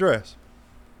can't wear the dress?"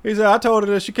 He said, "I told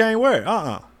her that she can't wear it."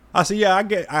 I said, "Yeah,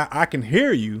 I can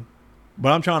hear you,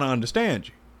 but I'm trying to understand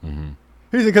you." Mm-hmm.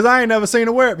 He said, "Because I ain't never seen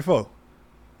her wear it before."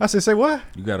 I said, "Say what?"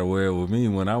 "You got to wear it with me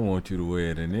when I want you to wear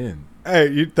it, and then."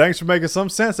 "Hey, thanks for making some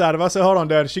sense out of it." I said, "Hold on,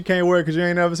 Daddy, she can't wear it because you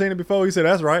ain't never seen it before." He said,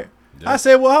 "That's right." Yeah. I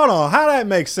said, "Well, hold on, how that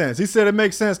makes sense?" He said, "It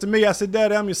makes sense to me." I said,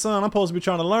 "Daddy, I'm your son. I'm supposed to be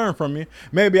trying to learn from you.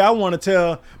 Maybe I want to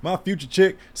tell my future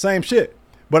chick same shit.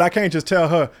 But I can't just tell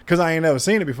her because I ain't never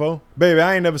seen it before. Baby,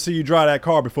 I ain't never see you drive that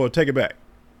car before. Take it back."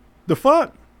 The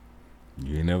fuck?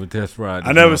 You ain't never test ride.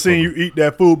 I never seen you eat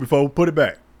that food before. Put it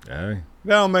back. Hey.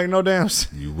 That don't make no damn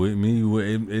sense. You with me?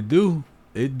 It do,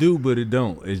 but it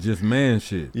don't. It's just man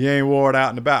shit. You ain't wore it out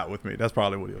and about with me. That's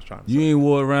probably what he was trying to say. You ain't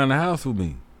wore it around the house with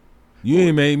me. You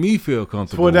ain't made me feel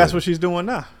comfortable. Well, that's what she's doing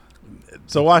now.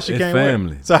 So why she can't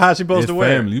wear it? So how's she supposed to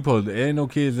wear it? You supposed to, ain't no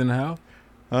kids in the house.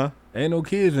 Huh? Ain't no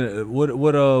kids in it.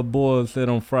 What boy said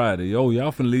on Friday? "Yo,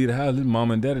 y'all finna leave the house. This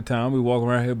mom and daddy time. We walking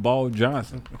around here ball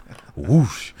Johnson."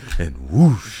 Whoosh and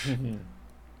whoosh.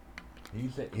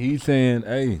 He's saying,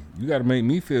 "Hey, you got to make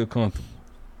me feel comfortable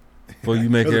before you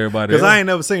make everybody else." Because I ain't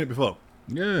never seen it before.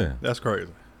 Yeah. That's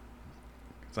crazy.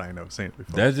 Because I ain't never seen it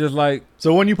before. That's just like.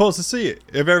 So when you supposed to see it?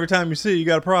 If every time you see it, you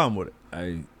got a problem with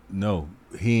it? No,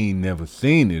 he ain't never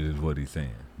seen it is what he's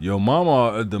saying. The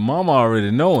mama already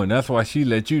knowing. That's why she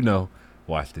let you know.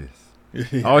 Watch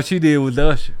this. All she did was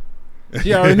usher.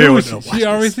 She already knew what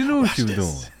she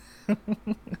was doing.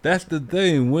 That's the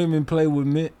thing. Women play with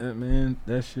men. Man,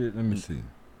 that shit. Let me see.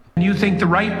 And you think the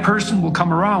right person will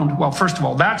come around. Well, first of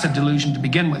all, that's a delusion to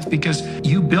begin with because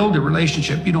you build a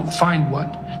relationship. You don't find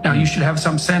one. Now, you should have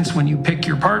some sense when you pick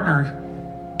your partner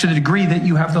to the degree that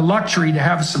you have the luxury to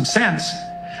have some sense.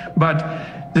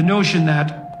 But the notion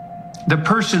that the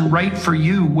person right for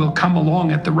you will come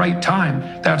along at the right time,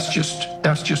 that's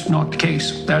just not the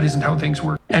case. That isn't how things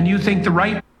work. And you think the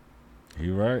right...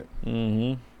 He right.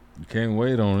 Mm-hmm. You can't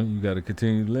wait on it. You got to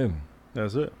continue living.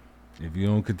 That's it. If you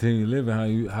don't continue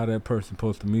living, how that person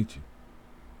supposed to meet you?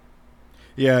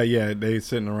 Yeah. They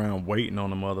sitting around waiting on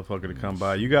the motherfucker to come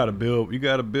by. You got to build. You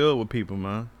got to build with people,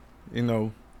 man.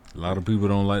 A lot of people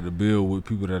don't like to build with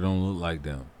people that don't look like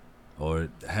them or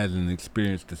hasn't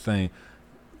experienced the same.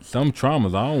 Some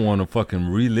traumas I don't want to fucking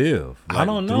relive. I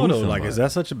don't know though. Like, is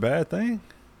that such a bad thing?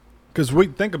 Because we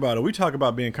think about it. We talk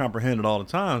about being comprehended all the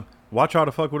time. Why try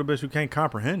to fuck with a bitch who can't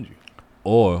comprehend you?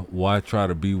 Or why try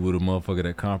to be with a motherfucker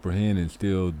that comprehend and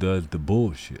still does the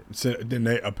bullshit? So then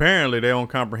they don't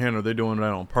comprehend, or they're doing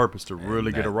that on purpose to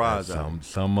really get a rise out.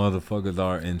 Some motherfuckers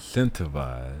are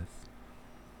incentivized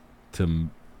to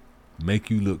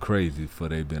make you look crazy for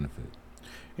their benefit.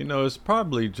 It's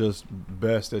probably just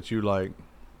best that you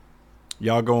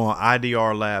y'all go on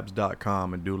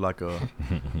idrlabs.com and do like a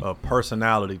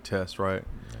personality test, right?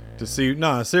 Man. To see,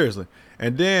 seriously.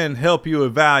 And then help you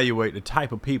evaluate the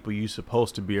type of people you're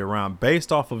supposed to be around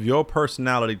based off of your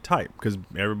personality type. Because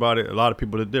a lot of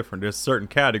people are different. There's certain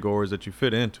categories that you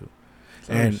fit into.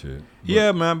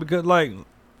 Yeah, man, because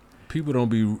people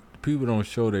don't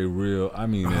show their real,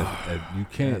 you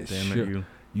can't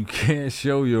you can't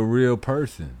show your real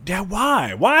person. Yeah,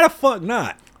 why? Why the fuck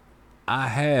not? I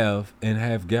have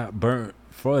got burnt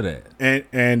for that.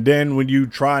 And then when you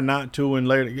try not to and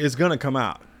later, it's going to come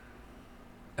out.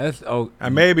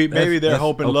 And maybe they're that's-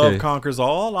 hoping okay. love conquers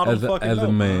all. I don't fucking as know.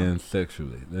 a man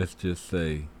sexually, let's just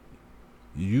say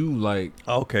you like.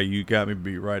 Okay, you got me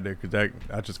beat right there because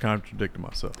I just contradicted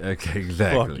myself. Okay,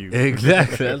 exactly. Fuck you.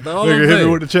 Exactly. That's all Nigga, I'm hit saying.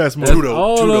 me with the chest move. That's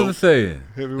all Tudo. I'm saying.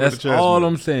 Hit me with That's the chest all move.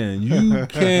 I'm saying. You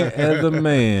can't, as a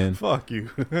man. Fuck you.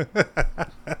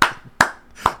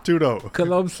 Tudo. Cause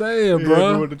I'm saying, Hit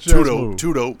bro. me with the chest move.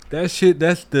 Tudo. That shit.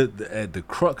 That's at the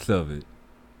crux of it.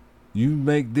 You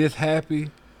make this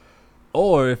happy,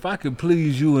 or if I can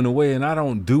please you in a way and I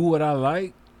don't do what I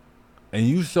like, and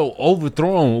you so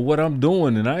overthrown with what I'm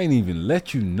doing, and I ain't even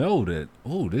let you know that.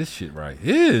 Oh, this shit right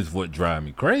here is what drive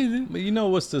me crazy. But you know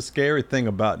what's the scary thing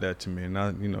about that to me? And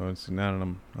now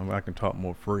that I can talk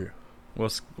more free.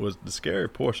 What's the scary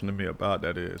portion to me about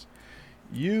that is,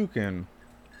 you can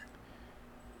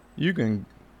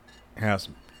have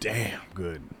some damn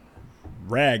good,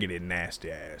 raggedy,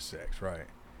 nasty ass sex, right?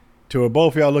 To where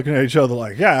both y'all looking at each other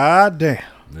like, God damn.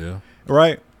 Yeah.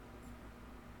 Right?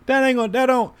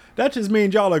 That just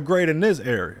means y'all are great in this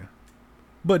area.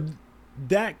 But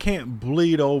that can't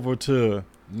bleed over to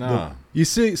Nah. you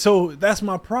see, so that's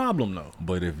my problem though.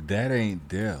 But if that ain't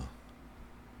there,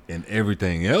 and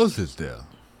everything else is there,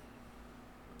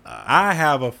 I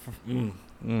have a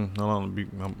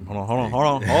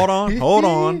hold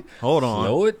on.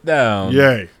 Slow it down.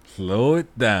 Yay. Slow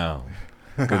it down.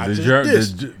 I Because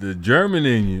just dissed. the German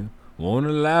in you won't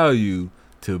allow you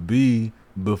to be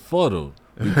befuddled.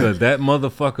 Because that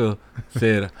motherfucker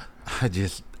said,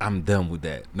 I'm done with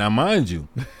that. Now, mind you,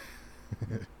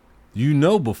 you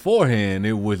know beforehand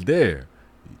it was there.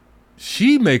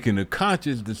 She making a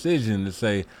conscious decision to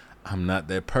say, I'm not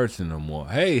that person no more.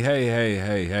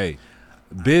 Hey.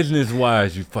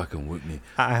 Business-wise, you fucking with me.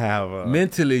 I have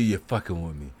mentally, you're fucking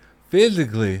with me.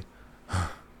 Physically,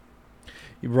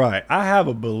 right. I have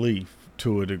a belief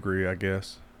to a degree, I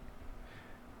guess.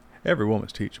 Every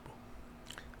woman's teachable.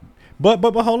 But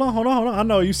hold on. I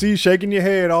know you see you shaking your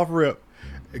head off rip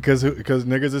because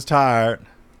niggas is tired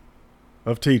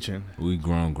of teaching. we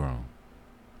grown.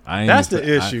 That's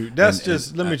the issue.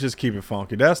 Let me just keep it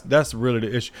funky. That's really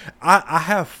the issue. I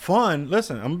have fun.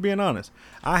 Listen, I'm being honest.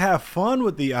 I have fun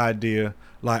with the idea,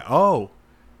 like, oh,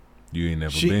 you ain't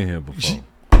never She- been here before. she-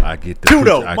 I get the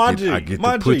Tudo, put- I my get- G, I get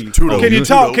my to put G. you- Tudo, can you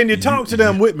talk? Tudo, Can you talk to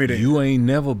them with me then? You ain't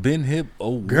never been here.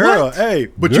 Oh, Girl, what? hey,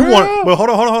 but Girl. you want? But hold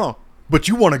on. But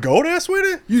you want to go there,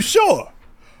 sweetie? You sure?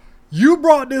 You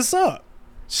brought this up.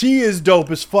 She is dope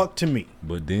as fuck to me.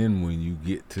 But then when you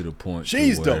get to the point to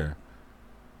She's where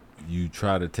you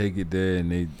try to take it there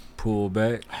and they pull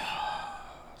back,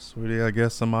 Sweetie, I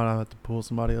guess somebody have to pull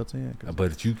somebody else in.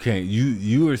 but you can't.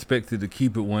 You expected to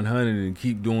keep it 100 and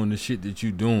keep doing the shit that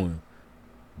you doing,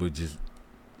 but just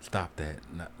stop that.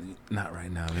 Not right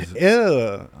now.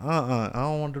 Yeah, I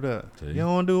don't want to do that. See? You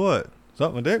don't want to do what?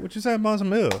 Something, Dick? What you saying about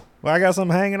some ill? Well, I got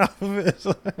something hanging off of it.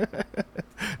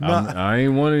 I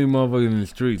ain't one of these motherfuckers in the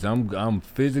streets. I'm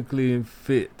physically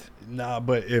fit. Nah,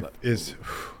 but if it's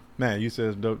man, you said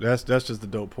it's dope. That's just the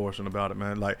dope portion about it,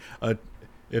 man. Like,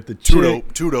 if the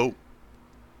chick, Too dope.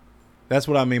 that's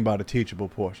what I mean by the teachable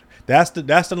portion. That's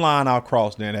the line I'll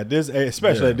cross then at this age,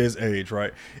 especially Yeah. at this age,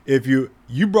 right? If you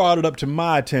brought it up to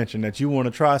my attention that you want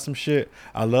to try some shit,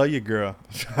 I love you, girl.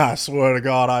 I swear to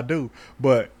God, I do.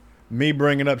 But me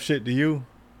bringing up shit to you,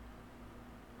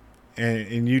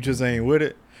 and you just ain't with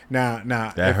it. Now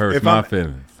That hurts my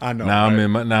feelings. I know. Now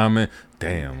right? I'm in.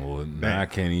 Damn. Well, now I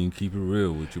can't even keep it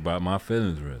real with you about my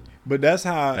feelings, really. But that's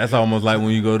how. That's almost like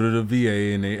when you go to the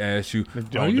VA and they ask you,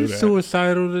 Don't "Are you do that.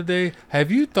 suicidal today?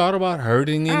 Have you thought about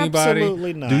hurting anybody?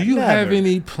 Absolutely not. Do you have Never.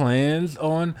 any plans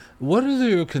on what is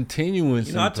your continuance?"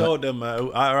 You know, I told them.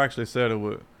 I actually said it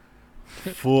with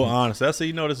full honesty. I said,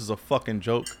 you know, this is a fucking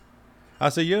joke. I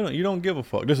said, you don't give a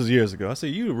fuck. This was years ago. I said,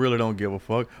 you really don't give a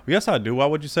fuck. Well, yes, I do. Why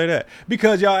would you say that?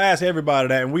 Because y'all ask everybody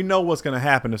that, and we know what's gonna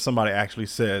happen if somebody actually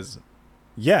says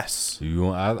yes. You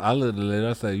want? I looked at the lady.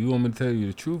 I said, "You want me to tell you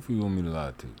the truth, or you want me to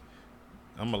lie to you?"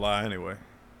 I'm gonna lie anyway.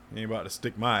 You ain't about to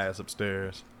stick my ass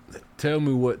upstairs. Tell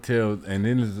me what tells, and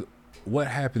then what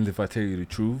happens if I tell you the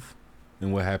truth,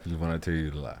 and what happens when I tell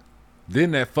you the lie. Then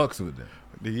that fucks with them.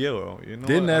 You know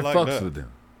Then what? I that like fucks with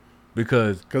them.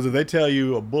 Because if they tell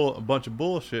you a bunch of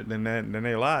bullshit, then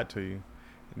they lied to you.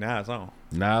 Now it's on.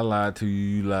 now I lied to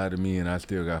you, you lied to me, and I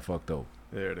still got fucked over.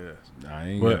 There it is. I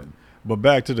ain't But got. but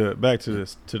back to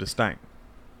the stank.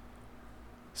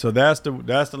 So that's the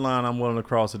line I'm willing to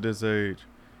cross at this age.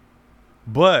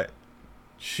 But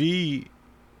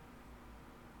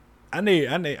I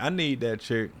need that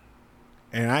chick,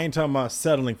 and I ain't talking about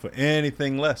settling for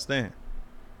anything less than.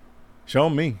 Show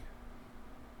me.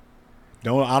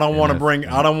 I don't want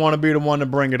to be the one to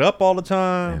bring it up all the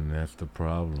time. And that's the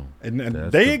problem. And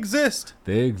they exist.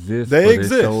 They exist. They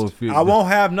exist. I won't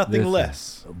have nothing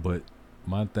less. But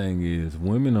my thing is,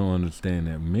 women don't understand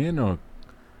that men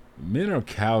are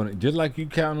counting, just like you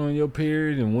counting on your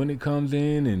period, and when it comes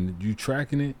in and you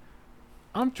tracking it.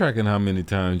 I'm tracking how many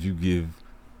times you give,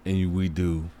 and we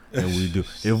do.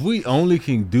 If we only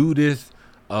can do this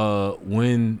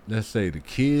when, let's say, the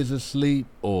kids are asleep,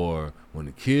 or when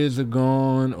the kids are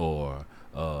gone, or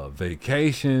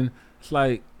vacation, it's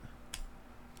like,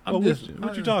 what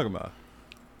you talking about?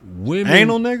 Women,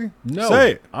 anal nigga? No,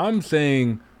 say it. I'm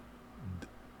saying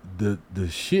the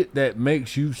shit that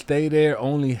makes you stay there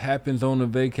only happens on a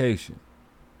vacation.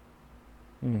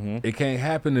 Mm-hmm. It can't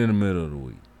happen in the middle of the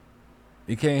week.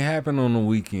 It can't happen on the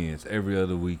weekends, every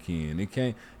other weekend.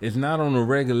 It's not on a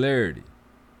regularity.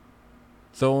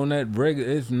 So on that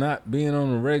it's not being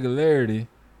on a regularity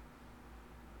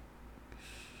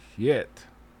yet.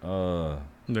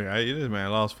 Look, this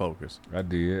man lost focus. I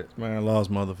did. This man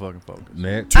lost motherfucking focus.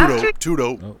 Next. Too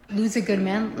dope. Lose a good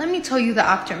man. Let me tell you the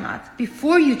aftermath.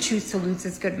 Before you choose to lose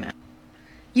this good man,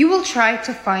 you will try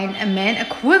to find a man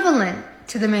equivalent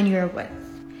to the man you're with.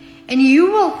 And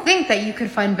you will think that you could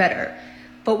find better.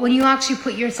 But when you actually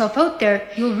put yourself out there,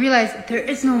 you'll realize that there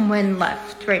is no man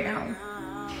left right now.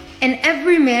 And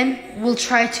every man will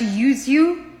try to use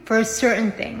you for a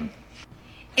certain thing.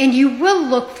 And you will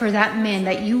look for that man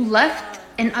that you left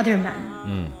in other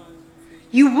men.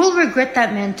 You will regret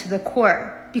that man to the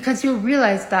core, because you'll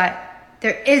realize that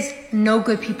there is no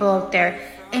good people out there,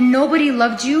 and nobody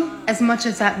loved you as much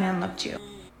as that man loved you.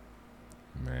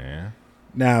 Man.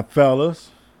 Now,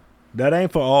 fellas, that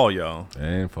ain't for all y'all. That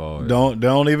ain't for all y'all.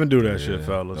 Don't even do that shit,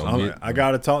 fellas. I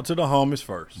gotta talk to the homies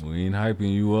first. We ain't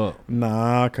hyping you up.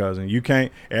 Nah, cousin. You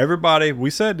can't. Everybody,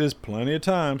 we said this plenty of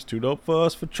times. Too dope for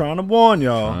us for trying to warn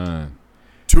y'all.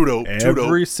 Too dope.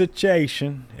 Every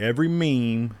situation, every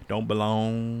meme don't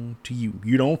belong to you.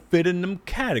 You don't fit in them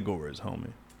categories,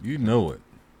 homie. You know it.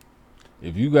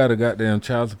 If you got a goddamn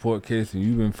child support case and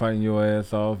you've been fighting your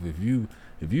ass off, if you've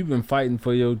been fighting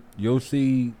for your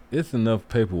seed, it's enough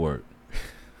paperwork.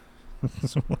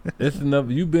 It's enough.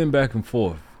 You've been back and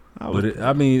forth.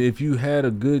 I mean, if you had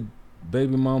a good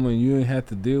baby mama and you ain't have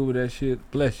to deal with that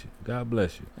shit, bless you. God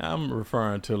bless you. I'm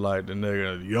referring to like the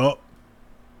nigga, yup.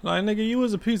 Like, nigga, you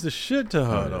was a piece of shit to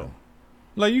her, though.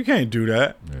 Like, you can't do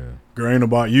that. Yeah. Girl, ain't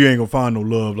nobody, you ain't gonna find no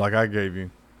love like I gave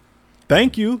you.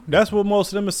 Thank you. That's what most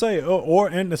of them will say.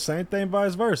 And the same thing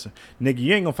vice versa. Nigga,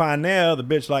 you ain't gonna find that other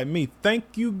bitch like me.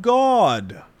 Thank you,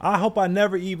 God. I hope I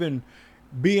never even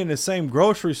be in the same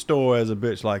grocery store as a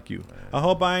bitch like you. I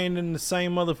hope I ain't in the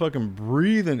same motherfucking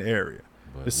breathing area.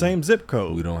 The same zip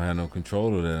code. We don't have no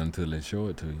control of that until they show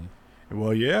it to you.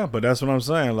 Well, yeah, but that's what I'm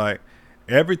saying. Like,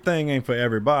 everything ain't for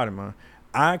everybody, man.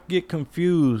 I get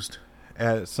confused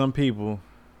at some people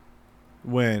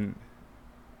when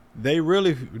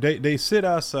they sit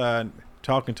outside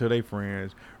talking to their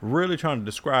friends, really trying to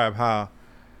describe how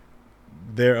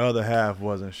their other half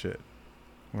wasn't shit,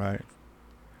 right?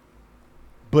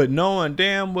 But knowing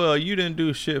damn well you didn't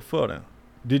do shit for them.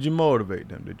 Did you motivate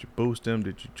them? Did you boost them?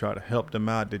 Did you try to help them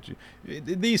out?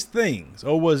 These things?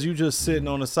 Or was you just sitting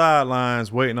on the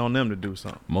sidelines waiting on them to do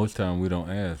something? Most time we don't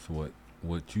ask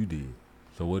what you did.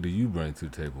 So what do you bring to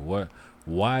the table?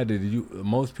 Why did you?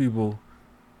 Most people,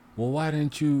 well, why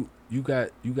didn't you got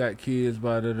kids,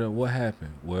 what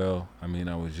happened? Well, I mean,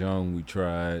 I was young. We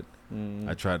tried.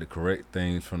 I tried to correct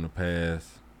things from the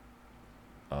past.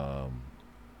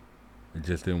 It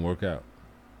just didn't work out.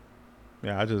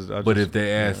 Yeah, But if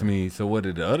they ask me, so what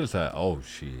did the other side? Oh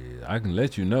shit, I can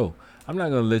let you know. I'm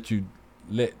not gonna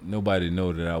let nobody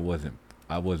know that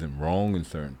I wasn't wrong in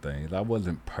certain things. I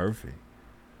wasn't perfect,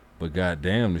 but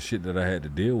goddamn, the shit that I had to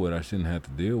deal with, I shouldn't have to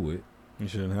deal with. You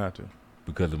shouldn't have to,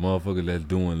 because the motherfucker that's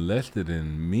doing less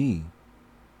than me,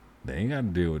 they ain't got to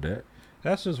deal with that.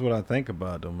 That's just what I think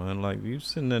about though, man. Like, you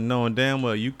sitting there knowing damn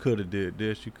well you could have did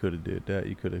this, you could have did that,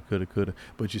 you could have,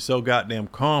 but you're so goddamn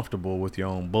comfortable with your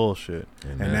own bullshit,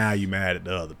 and now you mad at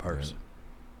the other person.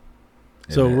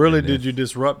 Yeah. So really, did you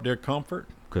disrupt their comfort?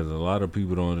 Because a lot of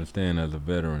people don't understand, as a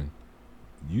veteran,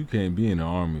 you can't be in the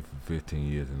Army for 15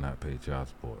 years and not pay child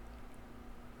support.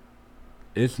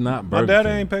 It's not Burger My dad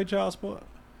King. ain't pay child support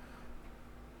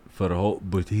For the whole,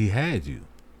 but he had you.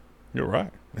 You're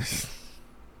right.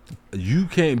 You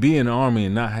can't be in the Army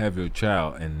and not have your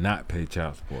child and not pay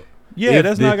child support. Yeah,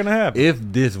 that's not gonna happen. If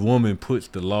this woman puts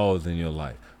the laws in your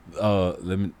life, how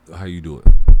you do it?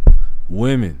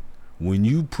 Women, when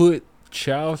you put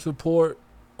child support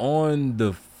on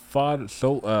the father,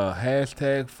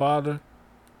 hashtag father,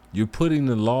 you're putting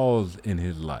the laws in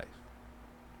his life.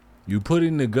 You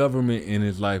putting the government in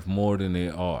his life more than they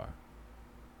are.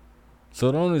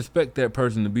 So don't expect that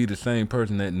person to be the same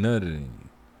person that nutted in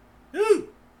you.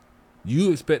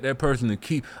 You expect that person to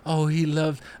keep, oh, he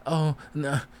loves, oh,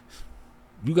 nah.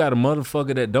 You got a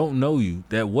motherfucker that don't know you,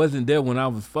 that wasn't there when I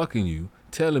was fucking you,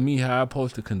 telling me how I'm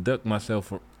supposed to conduct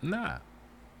myself. Nah.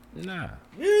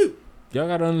 Y'all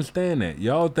got to understand that.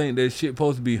 Y'all think that shit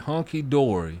supposed to be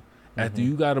hunky-dory after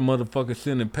you got a motherfucker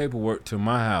sending paperwork to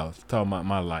my house talking about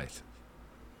my license.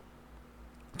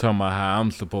 Talking about how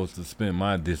I'm supposed to spend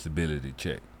my disability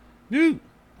check.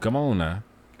 Come on now.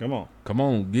 Come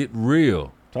on, get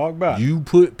real. Talk about it. You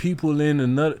put people in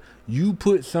another, you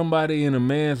put somebody in a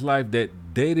man's life that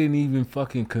they didn't even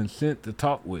fucking consent to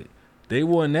talk with. They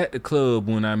wasn't at the club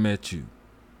when I met you.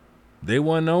 They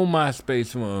wasn't on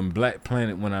MySpace on Black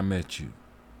Planet when I met you.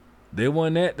 They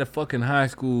wasn't at the fucking high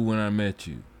school when I met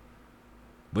you.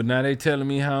 But now they telling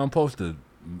me how I'm supposed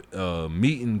to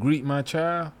meet and greet my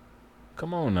child?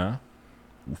 Come on now.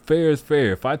 Fair is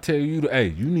fair. If I tell you, hey,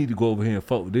 you need to go over here and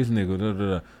fuck with this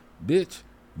nigga, bitch,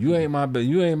 you ain't my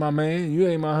man, you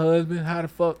ain't my husband. How the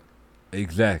fuck?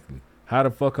 Exactly. How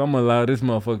the fuck I'm gonna allow this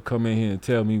motherfucker come in here and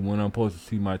tell me when I'm supposed to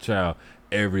see my child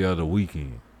every other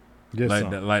weekend?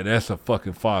 Like that's a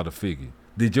fucking father figure.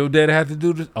 Did your daddy have to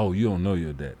do this? Oh, you don't know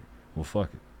your daddy. Well, fuck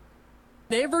it.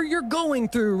 Whatever you're going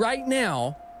through right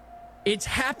now, it's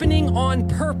happening on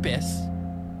purpose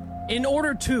in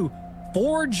order to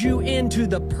forge you into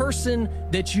the person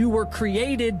that you were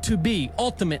created to be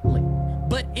ultimately.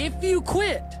 But if you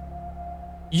quit,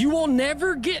 you will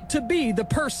never get to be the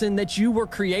person that you were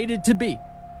created to be.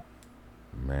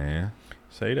 Man.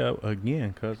 Say that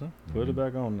again, cousin. Put it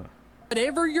back on now.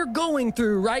 Whatever you're going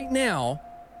through right now,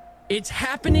 it's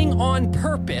happening on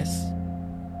purpose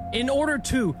in order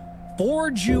to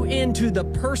forge you into the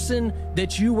person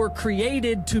that you were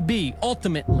created to be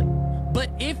ultimately. But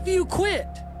if you quit,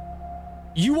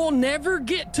 you will never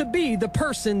get to be the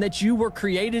person that you were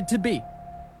created to be.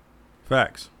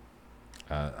 Facts.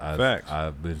 Facts.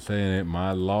 I've been saying it.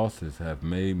 My losses have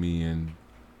made me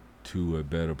into a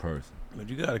better person. But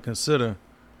you got to consider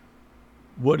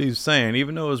what he's saying,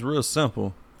 even though it's real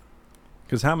simple.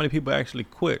 Because how many people actually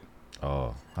quit?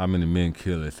 Oh, how many men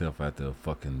kill themselves after a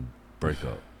fucking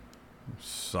breakup?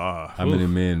 How many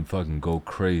men fucking go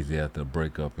crazy after a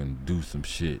breakup and do some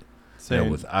shit that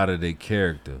was out of their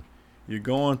character? You're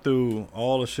going through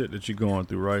all the shit that you're going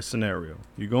through, right? Scenario.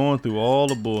 You're going through all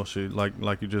the bullshit,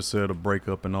 like you just said, a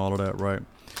breakup and all of that, right?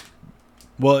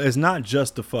 Well, it's not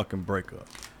just the fucking breakup.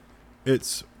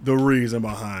 It's the reason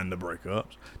behind the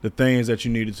breakups, the things that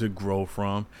you needed to grow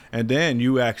from, and then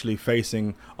you actually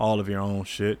facing all of your own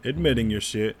shit, admitting your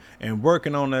shit, and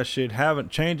working on that shit,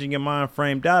 changing your mind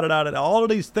frame, all of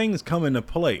these things come into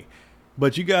play.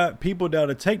 But you got people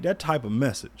that'll take that type of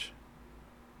message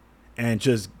and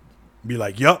just be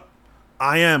like, yup,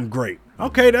 I am great.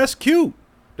 Okay, that's cute.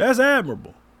 That's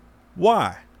admirable.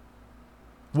 Why?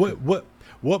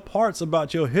 What parts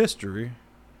about your history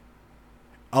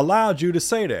allowed you to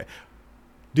say that?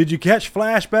 Did you catch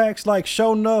flashbacks like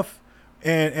Show Enough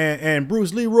and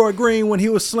Bruce Leroy Green when he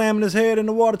was slamming his head in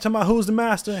the water talking about who's the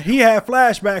master? He had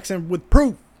flashbacks and with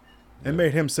proof and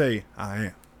made him say, I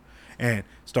am. And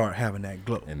start having that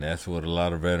glow. And that's what a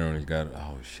lot of veterans got.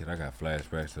 Oh, shit, I got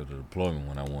flashbacks of the deployment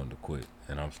when I wanted to quit.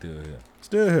 And I'm still here.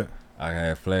 Still here. I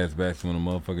had flashbacks when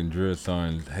the motherfucking drill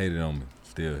sergeant hated on me.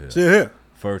 Still here. Still here.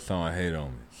 First song hated on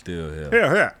me. Still here.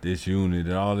 Here. This unit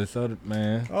and all this other,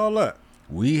 man. All that.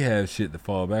 We have shit to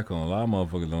fall back on. A lot of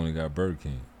motherfuckers only got Burger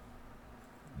King.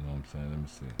 You know what I'm saying? Let me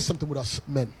see. Something with us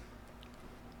men.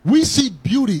 We see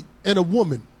beauty in a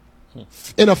woman,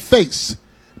 in a face.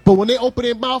 But when they open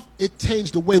their mouth, it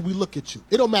changed the way we look at you.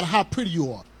 It don't matter how pretty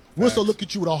you are. We'll still look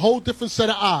at you with a whole different set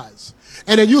of eyes.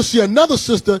 And then you'll see another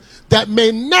sister that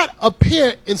may not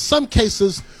appear in some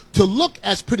cases to look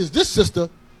as pretty as this sister,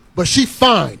 but she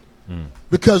fine.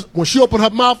 Because when she open her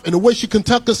mouth and the way she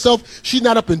conduct herself, she's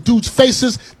not up in dudes'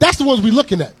 faces. That's the ones we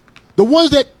looking at. The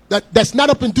ones that's not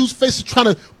up in dudes' faces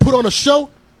trying to put on a show,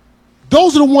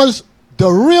 those are the ones, the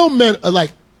real men are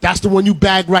like, that's the one you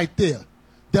bag right there.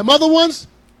 Them other ones,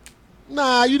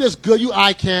 nah, you just good, you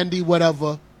eye candy,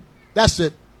 whatever. That's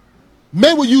it.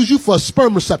 Men will use you for a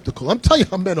sperm receptacle. I'm telling you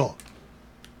how men are.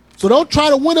 So don't try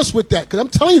to win us with that, because I'm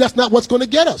telling you that's not what's going to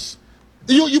get us.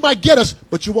 You might get us,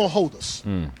 but you won't hold us.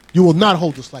 You will not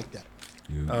hold us like that.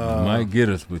 You might get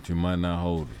us, but you might not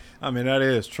hold us. I mean, that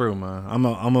is true, man. I'm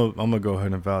gonna go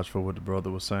ahead and vouch for what the brother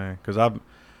was saying, because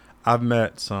I've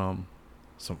met some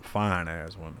fine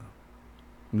ass women,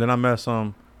 and then I met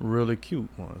some really cute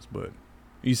ones. But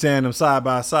you saying them side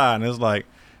by side, and it's like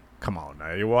Come on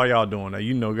now. Why y'all doing that?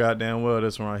 You know goddamn well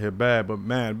this one right here bad. But,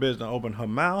 man, bitch done open her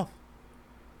mouth.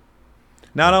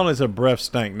 Not only does her breath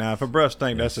stink. Now, if her breath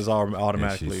stink, that's just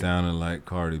automatically. And she sounded like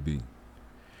Cardi B.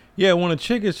 Yeah, when a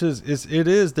chick is just, it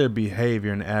is their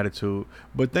behavior and attitude.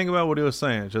 But think about what he was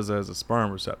saying, just as a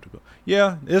sperm receptacle.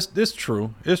 Yeah, it's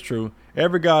true. It's true.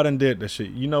 Every guy done did that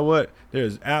shit. You know what?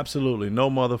 There's absolutely no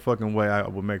motherfucking way I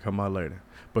would make her my lady.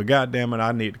 But goddamn it,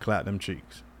 I need to clap them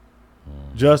cheeks.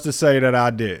 Just to say that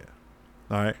I did.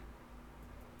 All right?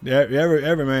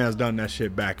 Every man's done that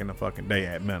shit back in the fucking day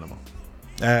at minimum.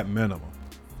 At minimum.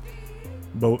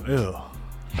 But, nigga.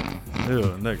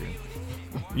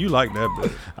 You like that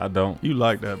bitch. I don't. You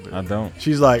like that bitch. I don't.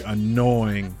 She's like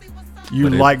annoying. You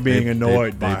like being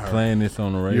annoyed by her. They playing this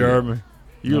on the radio. You heard me?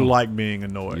 You like being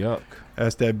annoyed. Yuck.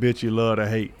 That's that bitch you love to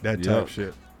hate. That type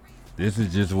shit. This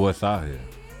is just what's out here.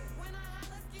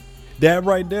 That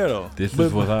right there, though. This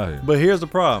is what's out here. But here's the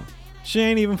problem. She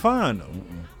ain't even fine, though.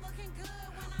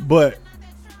 But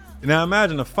now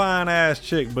imagine a fine-ass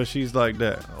chick, but she's like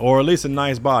that. Or at least a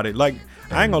nice body. Like,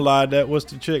 I ain't gonna lie, that what's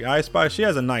the chick? Ice Spice. She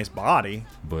has a nice body.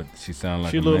 But she sound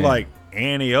like she a look man. like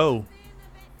Annie O.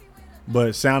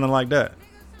 But sounding like that.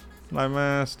 Like,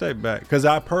 man, stay back. Because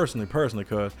I personally,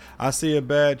 because I see a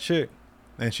bad chick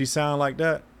and she sound like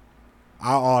that,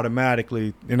 I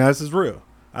automatically, and this is real,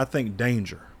 I think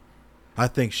danger. I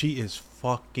think she is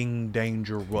fucking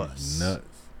dangerous. She's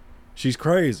nuts. She's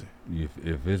crazy.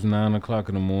 If it's 9 o'clock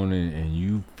in the morning and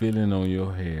you feeling on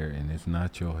your hair and it's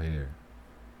not your hair,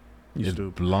 it's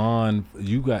blonde.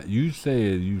 You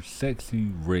said you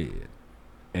sexy red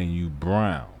and you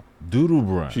brown. Doodle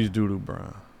brown. She's doodle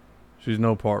brown. She's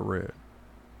no part red.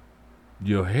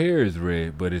 Your hair is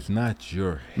red, but it's not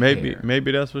your hair.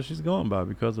 Maybe that's what she's going by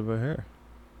because of her hair.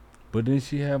 But then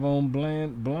she have on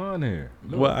blonde hair.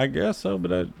 Look. Well, I guess so,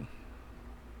 but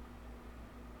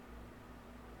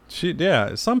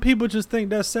some people just think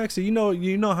that's sexy. You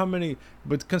know how many,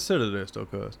 but consider this though,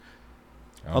 cuz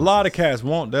a lot of cats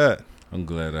want that. I'm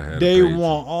glad I had. They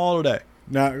want all of that.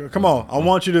 Now, come on. I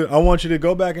want you to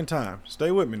go back in time. Stay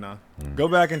with me now. Go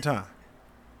back in time.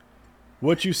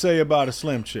 What you say about a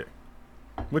slim chick?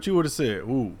 What you would have said?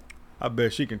 Ooh, I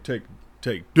bet she can take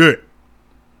dick.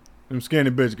 Them skinny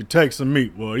bitches can take some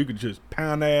meat. Well, you could just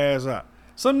pound their ass out.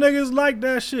 Some niggas like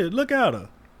that shit. Look at her.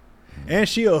 And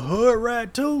she a hood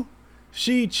rat too.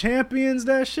 She champions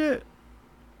that shit.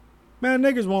 Man,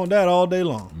 niggas want that all day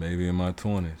long. Maybe in my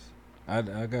 20s. I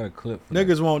got a clip for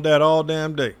niggas want that all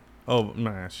damn day. Oh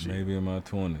man, shit. Maybe in my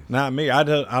 20s. Not me. I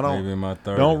don't. Maybe in my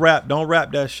 30s. Don't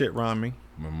rap that shit around me.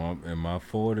 In my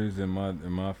 40s, in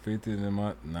my 50s, in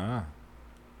my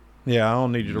Yeah, I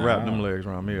don't need you to wrap them legs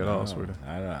around me at all, sweetie.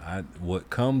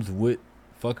 What comes with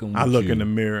fucking with I look you, in the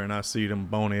mirror and I see them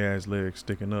bony ass legs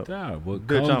sticking up. What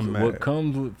Bitch, comes, I'm mad. what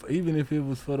comes with, even if it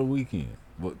was for the weekend,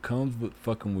 what comes with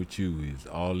fucking with you is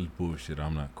all this bullshit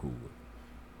I'm not cool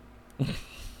with.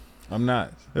 I'm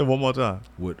not. Yeah, one more time.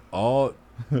 With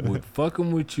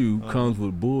fucking with you comes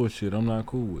with bullshit I'm not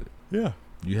cool with. Yeah.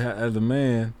 You have, as a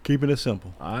man, keeping it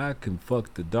simple. I can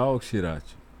fuck the dog shit out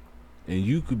you, and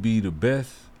you could be the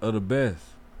best of the best.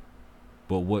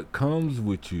 But what comes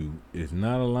with you is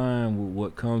not aligned with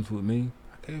what comes with me.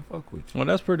 I can't fuck with you. Well,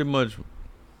 that's pretty much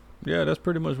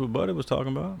what Buddy was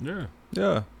talking about. Yeah.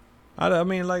 Yeah. I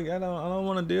mean, like, I don't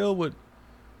want to deal with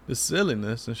the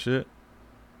silliness and shit.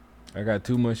 I got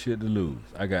too much shit to lose.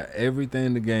 I got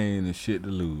everything to gain and shit to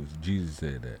lose. Jesus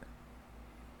said that.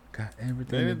 Got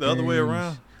everything. Ain't it the other way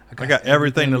around? I got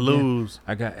everything to lose.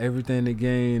 I got everything to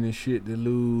gain and shit to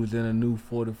lose, and a new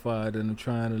 45 that I'm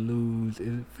trying to lose.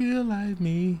 It feel like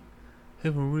me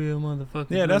if a real motherfucker.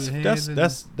 Yeah,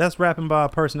 that's rapping by a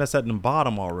person that's at the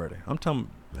bottom already. I'm talking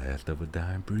last of a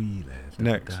dying breed. Let's see.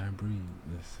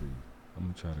 I'm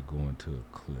gonna try to go into a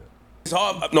clip. It's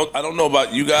hard. No, I don't know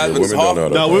about you guys, but it's Women hard.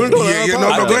 don't know. No, women don't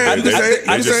know. Go ahead.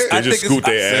 They just scoot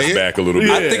their ass back a little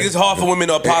bit. I think it's hard for women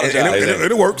to apologize.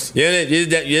 It works. No,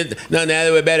 now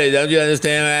that we're better, don't you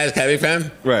understand where I was coming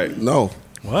from? Right. No.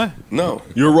 What? No.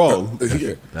 You're wrong.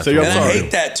 And I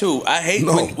hate that too. I hate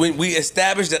when we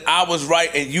establish that I was right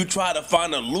and you try to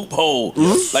find a loophole.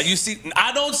 Like you see,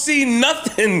 I don't see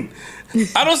nothing.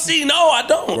 I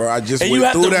don't. Bro, I just and went you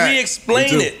have through to that.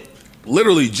 re-explain it.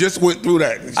 Literally just went through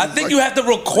that. I think you have to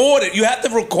record it. You have to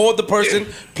record the person,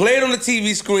 play it on the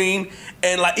TV screen,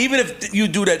 and like even if you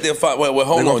do that, they'll find. Well,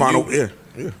 hold on.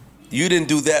 You didn't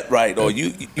do that right, or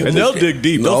you and they'll dig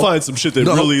deep. They'll find some shit that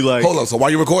really like. Hold on. So why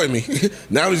you recording me?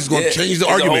 Now we're just going to change the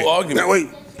argument. Now wait.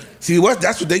 See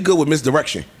that's what they good with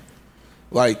misdirection.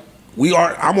 Like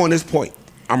I'm on this point.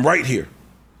 I'm right here.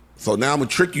 So now I'm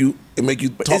gonna trick you and make you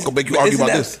talk or make you argue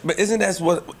about this. But isn't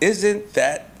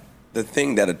that the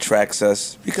thing that attracts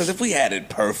us, because if we had it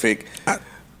perfect,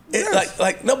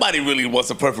 like nobody really wants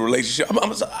a perfect relationship.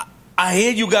 I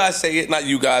hear you guys say it, not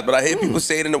you guys, but I hear people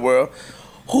say it in the world.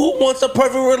 Who wants a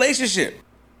perfect relationship?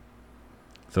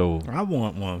 So I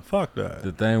want one. Fuck that.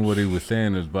 The thing what he was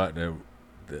saying is about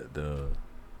that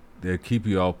they'll keep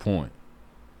you off point.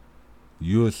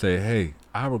 You'll say, hey,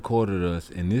 I recorded us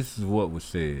and this is what was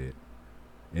said.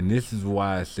 And this is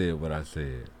why I said what I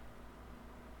said.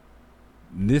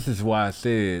 And this is why I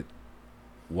said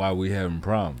why we having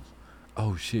problems.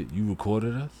 Oh shit, you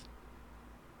recorded us?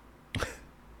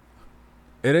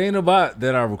 It ain't about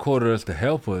that I recorded us to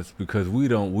help us, because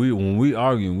when we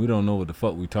arguing, we don't know what the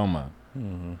fuck we talking about.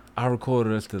 Mm-hmm. I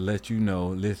recorded us to let you know,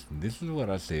 listen, this is what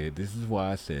I said, this is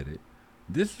why I said it.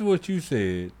 This is what you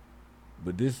said,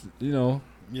 but this, you know.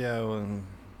 Yeah, well,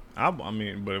 I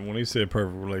mean, but when he said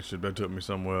perfect relationship, that took me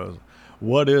somewhere else.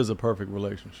 What is a perfect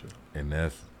relationship? And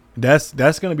that's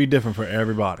going to be different for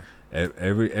everybody.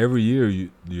 Every year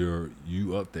you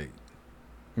update.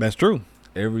 That's true.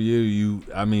 Every year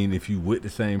if you with the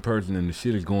same person and the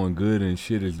shit is going good and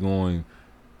shit is going,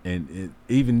 and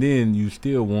even then you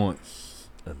still want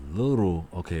a little.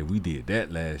 Okay, we did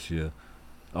that last year.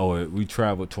 Oh, we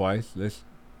traveled twice. Let's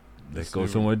go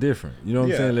somewhere different. You know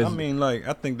what I'm saying? I mean, like,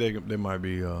 I think there might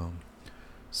be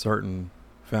certain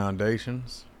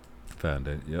foundations.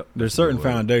 Yep. There's certain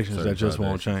foundations that just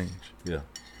won't change. Yeah.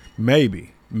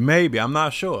 Maybe. I'm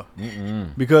not sure.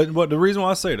 Because the reason why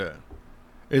I say that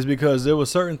is because there were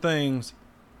certain things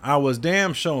I was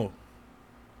damn sure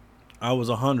I was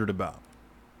 100 about.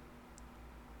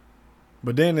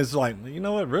 But then it's like, you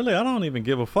know what? Really, I don't even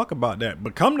give a fuck about that.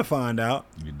 But come to find out,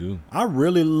 you do. I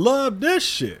really love this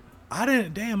shit. I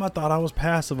thought I was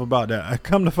passive about that. I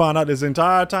come to find out this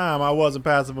entire time I wasn't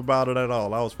passive about it at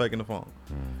all. I was faking the phone.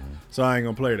 So I ain't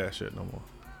gonna play that shit no more.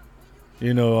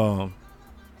 You know,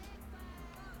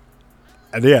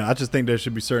 yeah, I just think there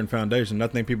should be certain foundations. I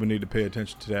think people need to pay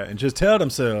attention to that and just tell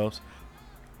themselves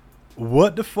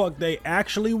what the fuck they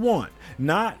actually want.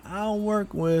 Not, I'll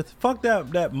work with, fuck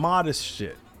that modest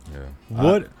shit.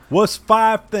 Yeah. What's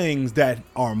 5 things that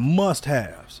are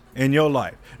must-haves in your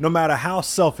life, no matter how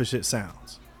selfish it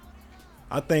sounds?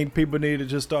 I think people need to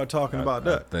just start talking about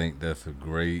that. I think that's a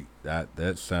great,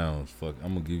 that sounds fuck.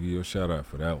 I'm going to give you a shout out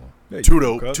for that one. Yeah, Too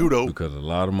dope. Because a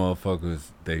lot of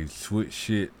motherfuckers, they switch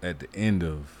shit at the end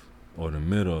of or the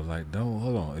middle of, like, don't,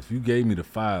 hold on. If you gave me the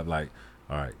 5, like,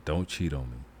 all right, don't cheat on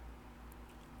me.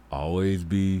 Always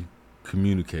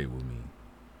communicate with me.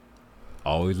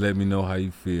 Always let me know how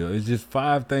you feel. It's just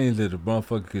 5 things that a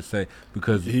motherfucker could say,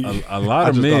 because a lot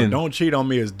of men don't cheat on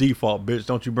me as default, bitch.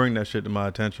 Don't you bring that shit to my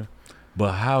attention.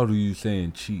 But how do you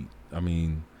saying cheat? I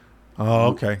mean, oh,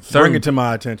 okay. Bring it to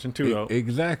my attention too, though.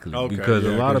 Exactly. Okay, because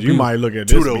a lot of you people might look at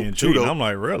this being cheating. I'm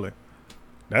like, really?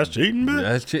 That's cheating, man.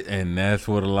 That's cheat, and that's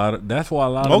why a lot of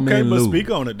men lose. Okay, but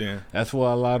speak on it then. That's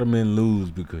why a lot of men lose,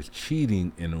 because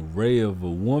cheating in a way of a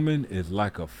woman is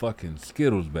like a fucking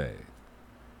Skittles bag.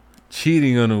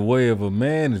 Cheating on the way of a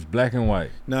man is black and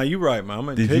white. Now you right, man. I'm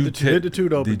gonna hit the two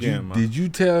dope again, man. Did you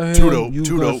tell him you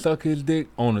gonna suck his dick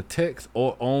on a text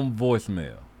or on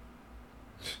voicemail?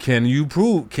 Can he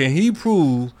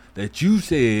prove that you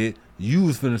said you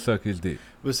was finna suck his dick?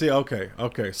 But see,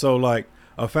 okay. So like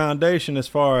a foundation as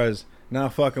far as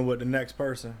not fucking with the next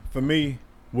person for me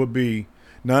would be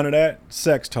none of that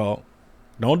sex talk.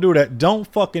 Don't do that. Don't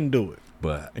fucking do it.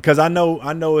 But because I know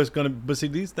it's gonna. But see,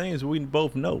 these things we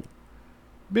both know.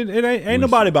 But it ain't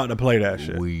nobody about to play that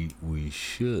shit. We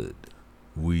should.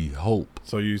 We hope.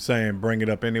 So you saying bring it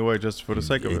up anyway, just for the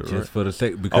sake of it, just right? for the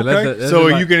sake. Because okay. that's so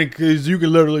like, you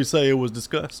can literally say it was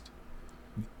discussed.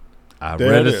 I'd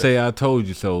rather say I told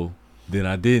you so than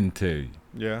I didn't tell you.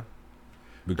 Yeah.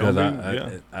 Because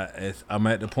I'm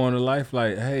at the point of life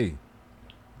like, hey,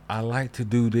 I like to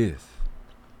do this.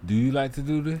 Do you like to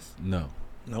do this? No.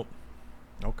 Nope.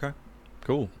 Okay.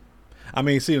 Cool. I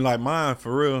mean, see, like mine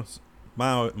for real.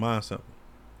 Mine's simple.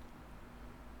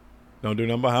 Don't do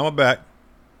nothing behind my back.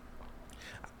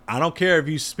 I don't care if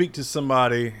you speak to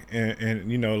somebody and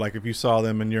you know, like if you saw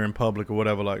them and you're in public or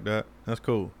whatever like that. That's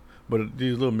cool. But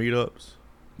these little meetups,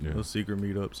 little secret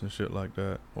meetups and shit like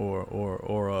that,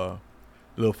 or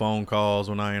little phone calls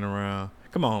when I ain't around.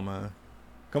 Come on,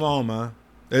 man.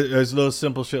 It's little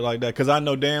simple shit like that. Because I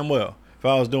know damn well if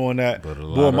I was doing that,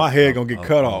 boy, my head gonna get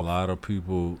cut off. A lot of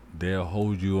people, they'll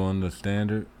hold you on the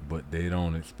standard, but they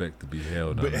don't expect to be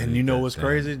held on. And you know what's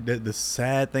crazy? The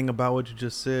sad thing about what you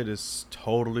just said is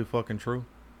totally fucking true.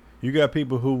 You got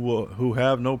people who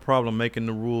have no problem making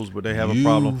the rules, but they have a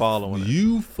problem following it.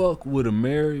 You fuck with a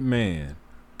married man,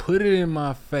 put it in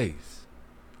my face,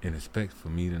 and expect for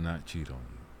me to not cheat on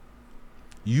you.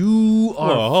 You are.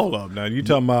 Well, hold up now. You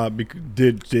talking about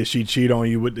did she cheat on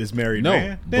you with this married No,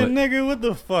 man? Then but- nigga, what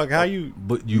the fuck? How you?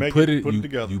 But you make put it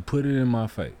together? you put it in my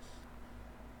face.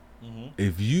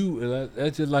 If you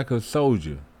that's just like a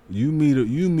soldier. You a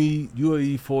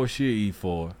E4, she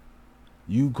E4.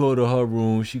 You go to her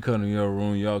room, she come to your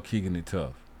room, y'all kicking it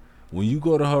tough. When you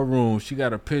go to her room, she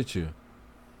got a picture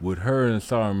with her and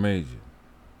Sergeant Major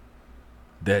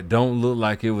that don't look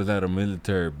like it was at a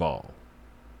military ball.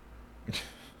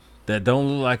 That don't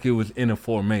look like it was in a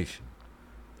formation.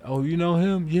 Oh, you know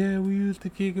him? Yeah, we used to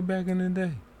kick it back in the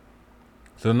day.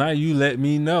 So now you let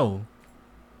me know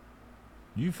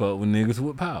you fuck with niggas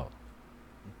with power.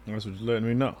 That's what you letting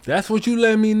me know. That's what you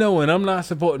let me know, and I'm not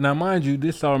supporting. Now, mind you,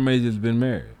 this Sergeant Major's been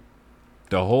married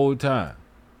the whole time.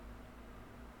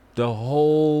 The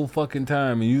whole fucking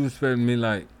time, and you expecting me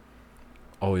like,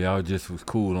 oh, y'all just was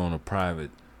cool on a private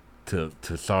to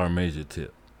Sergeant Major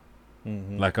tip.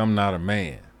 Like I'm not a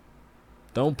man.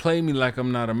 Don't play me like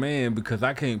I'm not a man, because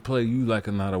I can't play you like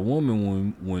I'm not a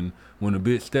woman when a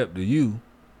bitch step to you.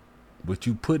 But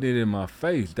you put it in my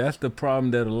face. That's the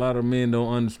problem that a lot of men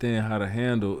don't understand how to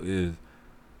handle, is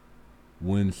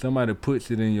when somebody puts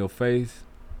it in your face,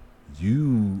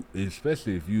 you,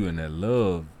 especially if you in that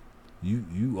love,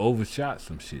 you overshot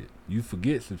some shit. You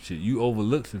forget some shit. You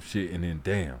overlook some shit, and then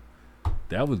damn,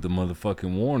 that was the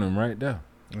motherfucking warning right there.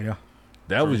 Yeah.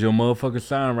 That was your motherfucking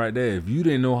sign right there. If you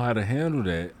didn't know how to handle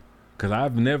that, because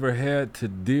I've never had to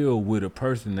deal with a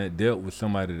person that dealt with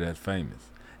somebody that's famous.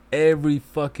 Every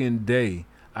fucking day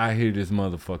I hear this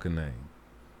motherfucking name.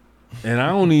 And I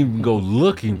don't even go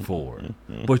looking for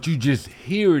it. But you just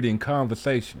hear it in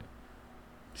conversation.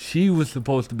 She was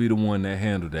supposed to be the one that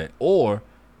handled that. Or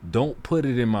don't put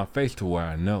it in my face to where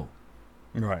I know.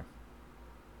 Right.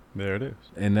 There it is.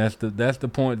 And that's the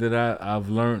point that I've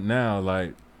learned now.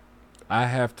 Like, I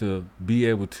have to be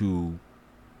able to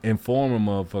inform a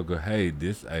motherfucker, hey,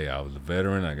 I was a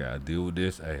veteran, I gotta deal with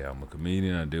this. Hey, I'm a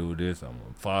comedian, I deal with this. I'm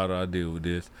a father, I deal with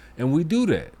this. And we do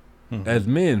that. As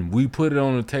men, we put it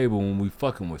on the table when we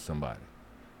fucking with somebody.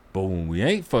 But when we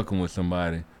ain't fucking with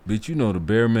somebody, bitch, you know the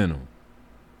bare minimum.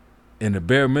 And the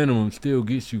bare minimum still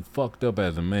gets you fucked up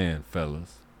as a man,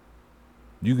 fellas.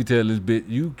 You can tell this bitch,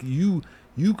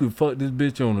 you could fuck this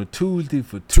bitch on a Tuesday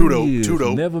for 2 years,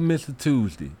 never miss a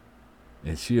Tuesday.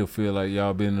 And she'll feel like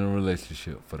y'all been in a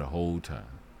relationship for the whole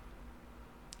time.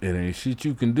 It ain't shit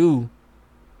you can do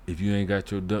if you ain't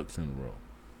got your ducks in a row.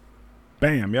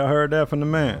 Bam, y'all heard that from the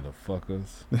man.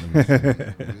 Motherfuckers.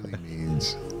 It really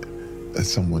means that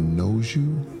someone knows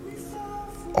you,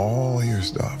 all your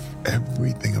stuff,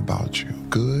 everything about you,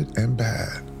 good and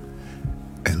bad,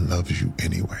 and loves you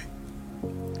anyway.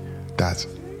 That's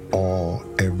all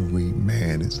every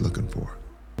man is looking for.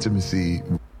 Intimacy.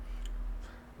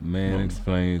 Man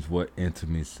explains what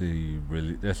intimacy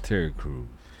really. That's Terry Crews.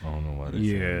 I don't know why.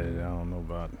 Yeah, I don't know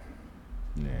about it.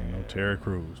 Yeah, no Terry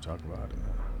Crews talk about it.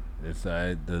 It's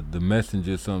the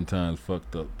messenger sometimes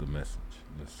fucked up the message.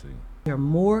 Let's see. We're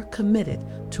more committed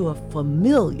to a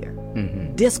familiar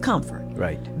discomfort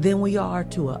than we are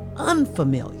to an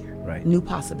unfamiliar new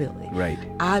possibility.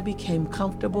 I became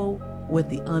comfortable with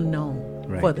the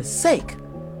unknown for the sake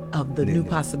of the new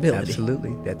possibility.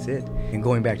 Absolutely, that's it. And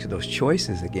going back to those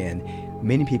choices again,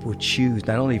 many people choose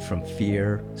not only from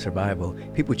fear, survival,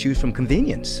 people choose from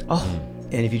convenience.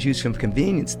 And if you choose from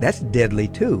convenience, that's deadly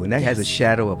too. And that has a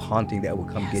shadow of haunting that will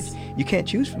come get you. You can't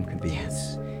choose from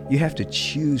convenience. You have to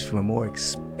choose from a more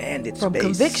expanded From space.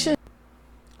 conviction.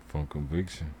 From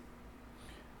conviction.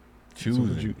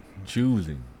 Choosing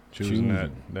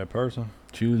that person.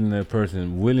 Choosing that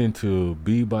person, willing to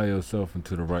be by yourself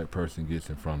until the right person gets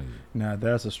in front of you. Now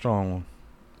that's a strong one.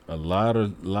 A lot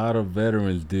of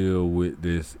veterans deal with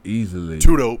this easily.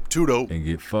 Too dope. And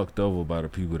get fucked over by the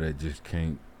people that just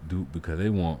can't do, because they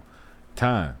want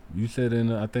time. You said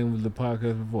I think it was the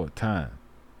podcast before, time.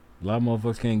 A lot of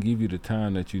motherfuckers can't give you the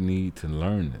time that you need to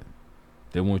learn it.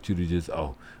 They want you to just,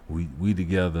 we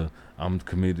together, I'm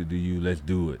committed to you, let's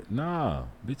do it. Nah,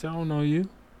 bitch, I don't know you.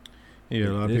 Yeah,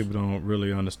 a lot of people don't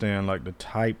really understand like the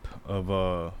type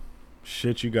of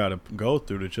shit you gotta go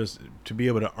through to be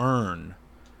able to earn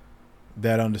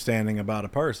that understanding about a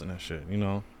person and shit, you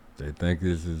know. They think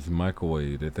this is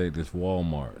microwave. They think this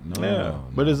Walmart. No, yeah,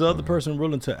 but is the other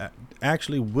person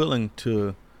actually willing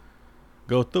to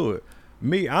go through it?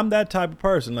 Me, I'm that type of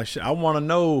person. Like, shit, I want to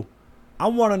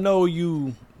know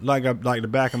you like the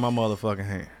back of my motherfucking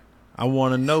hand. I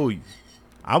want to know you.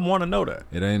 I want to know that.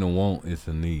 It ain't a want, it's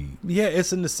a need. Yeah,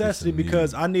 it's a necessity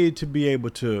because I need to be able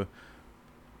to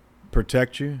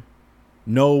protect you,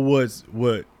 know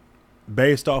what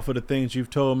based off of the things you've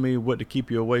told me, what to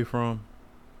keep you away from.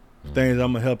 things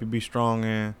I'm gonna help you be strong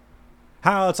in.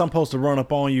 How else I'm supposed to run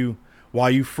up on you while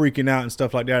you freaking out and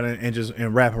stuff like that, and just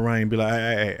wrap around and be like,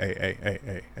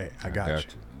 hey, I got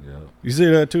you. Yeah. You see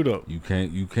that too, though. You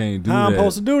can't do How that. I'm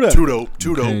supposed to do that?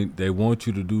 Too dope. They want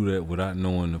you to do that without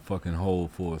knowing the fucking whole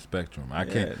full spectrum. I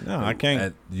can't. No, I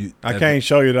can't. I can't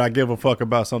show you that I give a fuck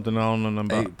about something I don't know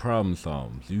nothing about. 8 problem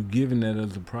solvers. You giving that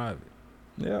as a private.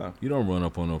 Yeah. You don't run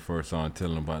up on no first song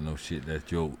telling about no shit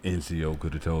that your NCO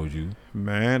could have told you.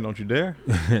 Man, don't you dare.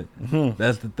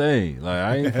 That's the thing. Like,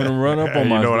 I ain't gonna run up on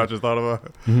my. You know what I just thought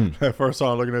about? That first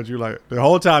song looking at you like, the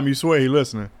whole time you swear he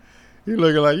listening. You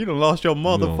looking like you done lost your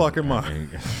motherfucking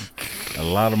mind. A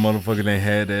lot of motherfuckers ain't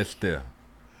had that step.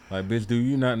 Like, bitch, do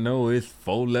you not know it's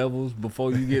 4 levels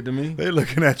before you get to me? They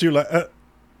looking at you like,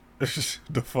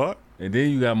 the fuck? And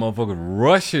then you got motherfuckers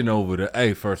rushing over the,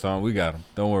 hey, first song, we got him.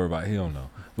 Don't worry about it. He don't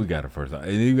know. We got it first song.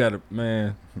 And you got to,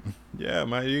 man. Yeah,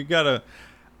 man, you got to,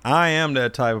 I am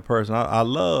that type of person. I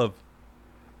love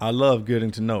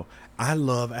getting to know. I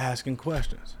love asking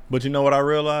questions. But you know what I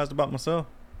realized about myself?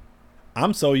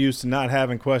 I'm so used to not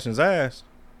having questions asked.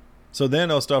 So then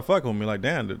they'll start fucking with me like,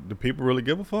 damn, do people really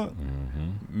give a fuck?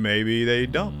 Mm-hmm. Maybe they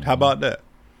don't. How about that?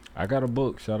 I got a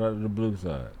book. Shout out to the Blue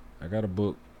Side. I got a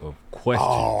book of questions.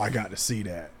 Oh, I got to see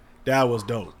that. That was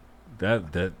dope.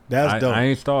 That's dope. I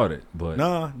ain't started, but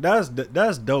nah, that's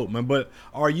dope, man. But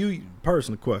are you,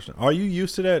 personal question, are you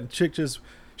used to that chick just,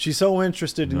 she's so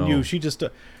interested in you, she just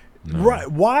right?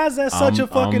 Why is that such a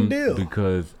fucking deal?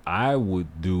 Because I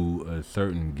would do a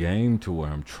certain game to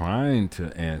where I'm trying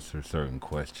to answer certain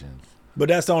questions. But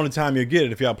that's the only time you get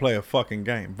it if y'all play a fucking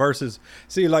game. Versus,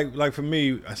 see, like for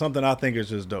me, something I think is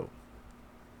just dope.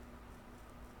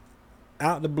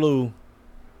 Out the blue,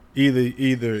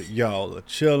 either y'all are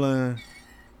chilling,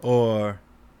 or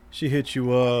she hit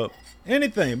you up,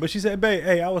 anything. But she said, "Babe,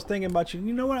 hey, I was thinking about you.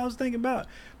 You know what I was thinking about?"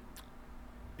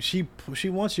 She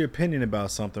wants your opinion about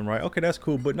something, right? Okay, that's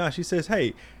cool. But nah, she says,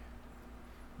 hey,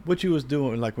 what you was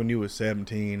doing like when you was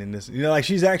 17 and this, you know, like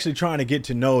she's actually trying to get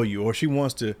to know you, or she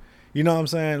wants to, you know what I'm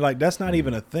saying? Like that's not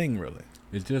even a thing, really.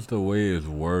 It's just the way it's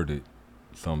worded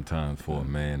sometimes for a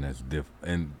man that's different.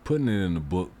 And putting it in the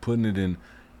book, putting it in,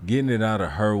 getting it out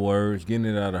of her words, getting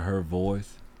it out of her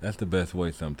voice. That's the best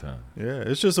way sometimes. Yeah,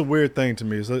 it's just a weird thing to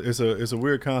me. It's a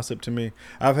weird concept to me.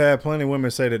 I've had plenty of women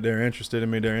say that they're interested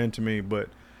in me, they're into me, but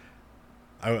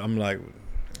I'm like,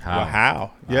 how? Well,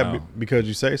 how? Yeah, because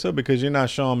you say so. Because you're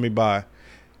not showing me by.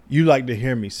 You like to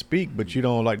hear me speak, but you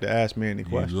don't like to ask me any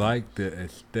questions. You like the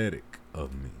aesthetic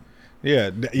of me. Yeah,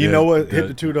 you know what? Hit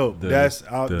the too dope. That's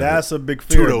a big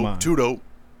fear of mine. Too dope.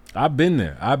 I've been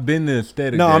there. I've been the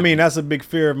aesthetic. No, I mean that's a big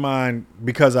fear of mine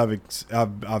because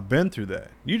I've been through that.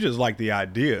 You just like the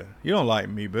idea. You don't like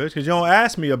me, bitch, because you don't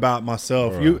ask me about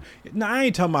myself. Right. I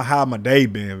ain't talking about how my day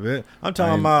been, bitch. I'm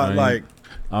talking about like.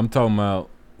 I'm talking about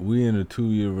we in a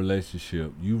 2-year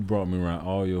relationship. You brought me around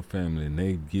all your family, and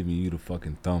they giving you the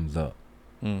fucking thumbs up.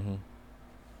 Mm-hmm.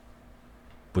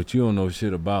 But you don't know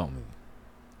shit about me.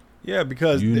 Yeah,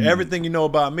 because everything you know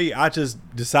about me, I just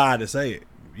decided to say it.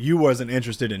 You wasn't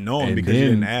interested in knowing because you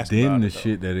didn't ask about it. Then the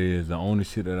shit that is, the only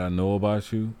shit that I know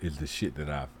about you is the shit that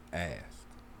I've asked.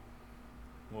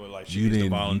 Well, like she used to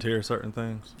volunteer certain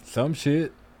things? Some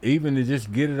shit. Even to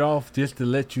just get it off, just to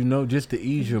let you know, just to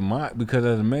ease your mind. Because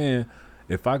as a man,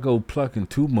 if I go plucking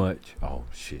too much, oh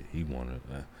shit, he wanted.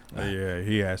 Yeah,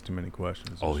 he asked too many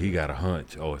questions. Oh, he got a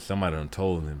hunch. Oh, somebody done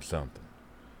told him something.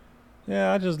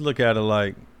 Yeah, I just look at it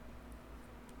like,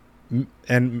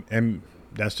 and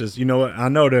that's just, you know what? I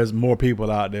know there's more people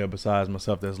out there besides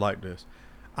myself that's like this.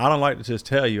 I don't like to just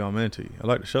tell you I'm into you. I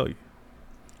like to show you.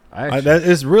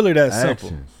 It's really that simple.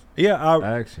 Actions. Yeah,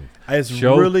 actions. It's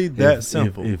really that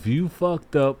simple. If you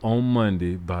fucked up on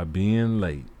Monday by being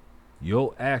late,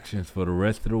 your actions for the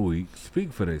rest of the week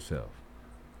speak for themselves.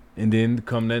 And then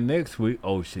come that next week,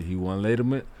 oh shit, he won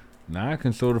later. Now I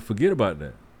can sort of forget about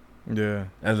that. Yeah.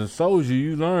 As a soldier,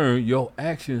 you learn your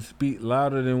actions speak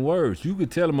louder than words. You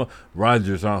could tell them,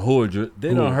 Rogers on Hood,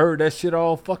 they done heard that shit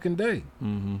all fucking day.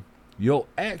 Mm-hmm. Your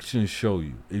actions show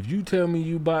you. If you tell me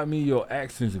you bought me, your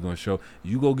actions are gonna show.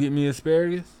 You go get me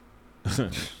asparagus.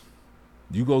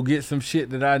 You go get some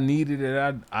shit that I needed.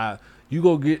 You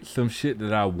go get some shit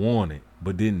that I wanted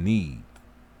but didn't need.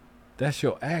 That's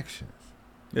your actions.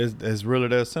 It's really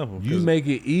that simple. You make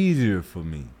it easier for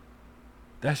me.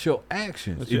 That's your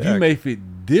actions. If you make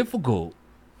it difficult,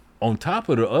 on top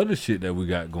of the other shit that we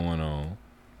got going on,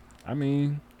 I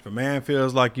mean, if a man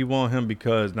feels like you want him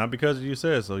not because you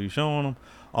said so, you showing him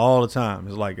all the time.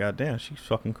 It's like, goddamn, she's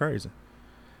fucking crazy.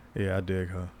 Yeah, I dig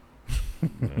her.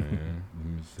 Man, let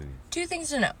me see. 2 things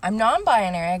to know. I'm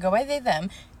non-binary. I go by they, them.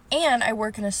 And I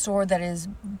work in a store that is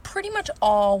pretty much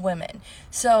all women.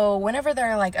 So whenever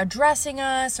they're like addressing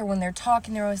us or when they're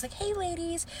talking, they're always like, hey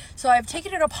ladies. So I've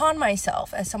taken it upon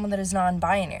myself as someone that is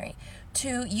non-binary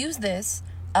to use this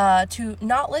to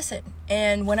not listen.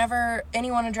 And whenever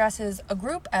anyone addresses a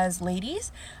group as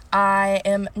ladies, I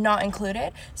am not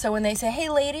included. So when they say, hey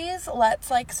ladies,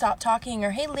 let's like stop talking,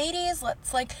 or hey ladies,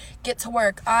 let's like get to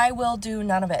work, I will do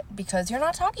none of it because you're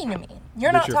not talking to me.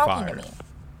 You're not talking to me.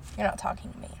 You're not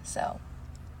talking to me. So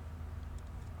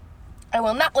I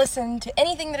will not listen to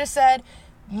anything that is said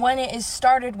when it is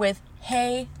started with,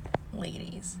 hey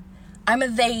ladies. I'm a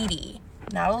theydy,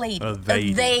 not a lady. A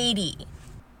theydy.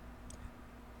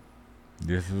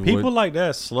 People like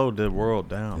that slow the world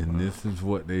down. And this is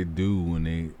what they do when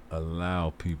they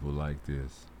allow people like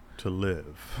this to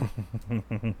live.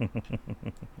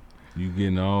 You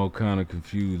getting all kind of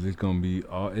confused. It's gonna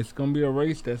be a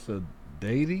race that's a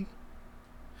deity.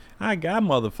 I got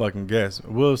motherfucking guess.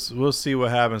 We'll see what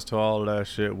happens to all of that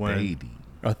shit when Deity.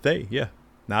 A they, yeah,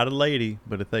 not a lady,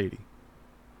 but a thady.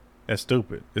 That's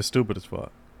stupid. It's stupid as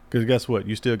fuck. Cause guess what?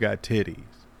 You still got titties.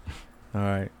 All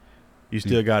right. You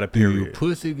still got a period. Do your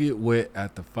pussy get wet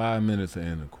after 5 minutes of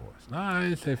intercourse? Nah, I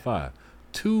didn't say 5.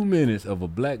 2 minutes of a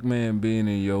black man being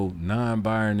in your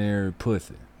non-binary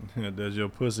pussy. Does your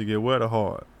pussy get wet or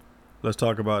hard? Let's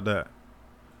talk about that.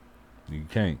 You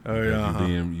can't. Oh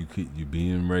yeah. You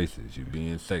being racist. You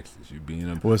being sexist. You being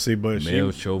a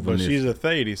male chauvinistic. But she's a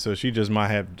thady, so she just might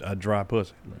have a dry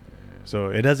pussy. So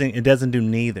it doesn't do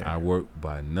neither. I work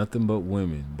by nothing but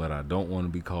women, but I don't want to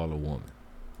be called a woman.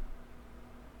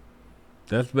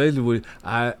 That's basically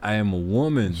I am a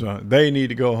woman. So they need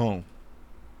to go home.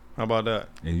 How about that?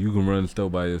 And you can run the store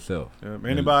by yourself. Yeah,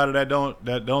 anybody that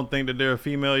don't think that they're a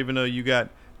female, even though you got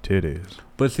titties.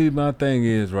 But see, my thing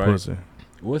is, right? Pussy.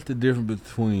 What's the difference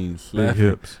between slapping?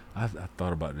 Big hips. I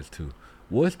thought about this too.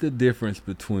 What's the difference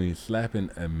between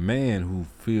slapping a man who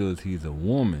feels he's a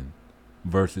woman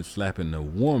versus slapping a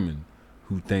woman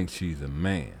who thinks she's a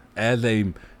man? As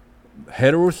a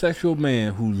heterosexual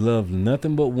man who loves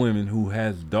nothing but women, who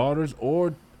has daughters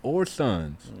or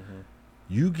sons,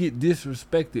 you get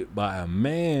disrespected by a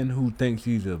man who thinks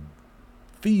he's a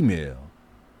female.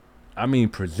 I mean,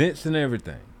 presents and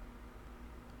everything.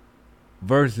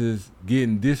 Versus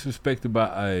getting disrespected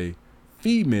by a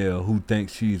female who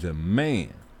thinks she's a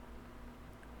man.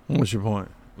 What's your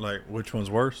point? Like, which one's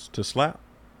worse to slap?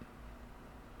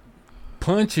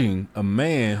 Punching a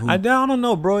man who I don't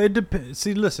know, bro. It depends.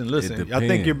 See, listen. It I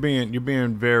think you're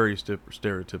being very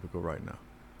stereotypical right now.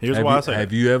 Here's why I say.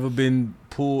 Have you ever been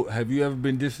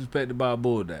disrespected by a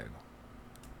bull dagger?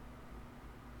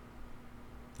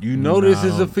 You know this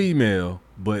is a female,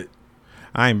 but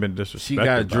I ain't been disrespected. She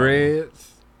got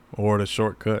dreads or the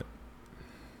shortcut.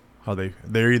 How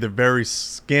they're either very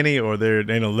skinny or they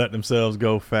don't let themselves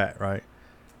go fat, right?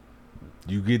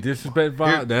 You get disrespected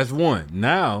by that's one.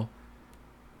 Now,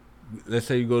 let's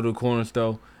say you go to a corner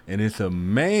store and it's a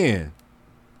man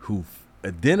who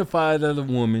identifies as a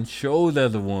woman, shows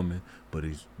as a woman, but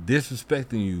he's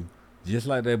disrespecting you just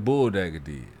like that bull dagger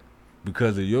did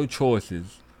because of your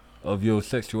choices of your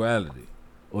sexuality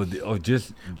or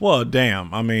just. Well,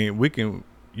 damn. I mean,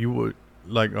 you would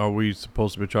like. Are we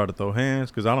supposed to be trying to throw hands?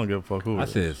 Because I don't give a fuck who. I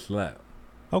said slap.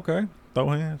 Okay. Throw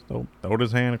hands. Throw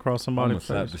this hand across somebody's face.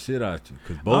 I'm gonna slap the shit out you.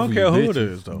 Cause I don't care who it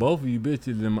is, though. Both of you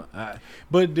bitches.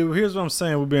 But dude, here's what I'm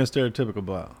saying. We're being stereotypical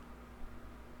about.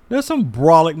 There's some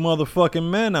brolic motherfucking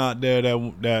men out there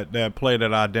that play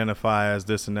that identify as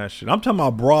this and that shit. I'm talking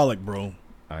about brolic, bro.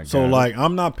 So like,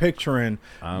 I'm not picturing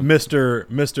Mr.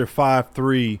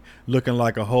 5'3" looking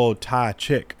like a whole Thai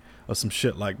chick or some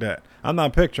shit like that. I'm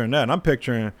not picturing that. I'm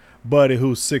picturing Buddy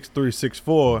who's 6'3",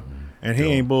 6'4", and he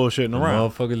ain't bullshitting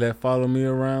around. Motherfuckers that follow me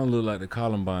around look like the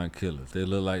Columbine killers. They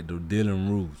look like the Dylan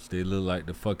Roofs. They look like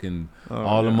the fucking the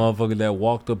motherfuckers that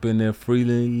walked up in there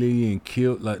freely and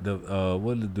killed like the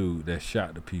what the dude that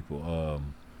shot the people.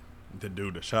 The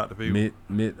dude that shot the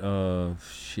people.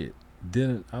 Shit.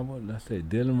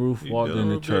 Dylan Roof walked in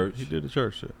the church. He did the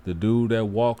church shit. The dude that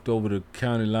walked over the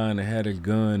county line and had a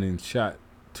gun and shot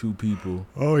 2 people.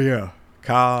 Oh yeah,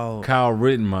 Kyle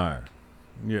Rittenmeyer.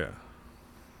 Yeah.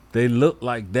 They look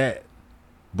like that,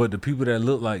 but the people that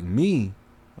look like me,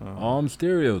 I'm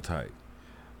stereotyped.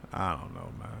 I don't know,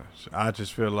 man. I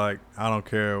just feel like I don't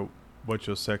care what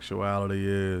your sexuality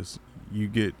is.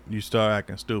 You start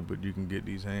acting stupid, you can get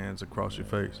these hands across your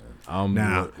face. I'm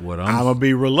gonna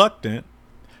be reluctant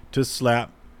to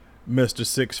slap Mr.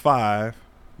 6'5",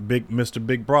 Mr.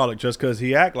 Big Brolic. Just because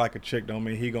he act like a chick don't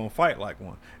mean he gonna fight like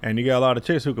one. And you got a lot of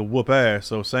chicks who can whoop ass.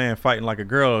 So saying fighting like a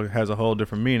girl has a whole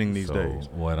different meaning these days.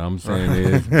 What I'm saying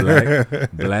is,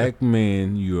 black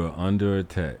men, you are under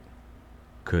attack.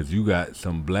 Cause you got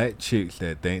some black chicks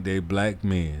that think they black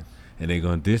men, and they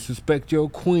gonna disrespect your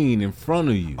queen in front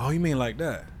of you. Oh, you mean like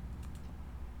that?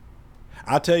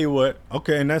 I'll tell you what.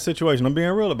 Okay, in that situation, I'm being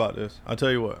real about this. I'll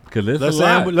tell you what. Cause let's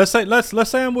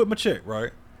say I'm with my chick,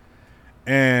 right?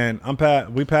 And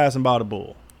we passing by the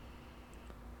bull,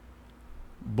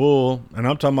 and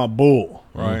I'm talking about bull,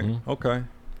 right? Mm-hmm. Okay.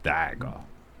 Dagger.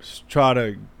 Try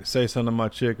to say something to my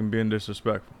chick and being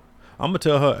disrespectful. I'm gonna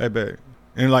tell her, hey babe,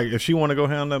 and like if she want to go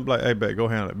handle it, like hey babe, go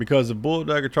handle it. Because if bull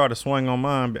dagger try to swing on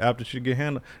mine after she get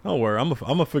handled, don't worry, I'm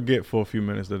gonna forget for a few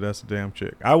minutes that that's a damn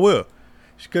chick. I will,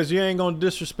 because you ain't gonna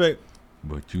disrespect.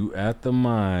 But you after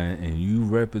mine, and you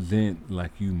represent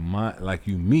like you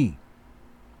me.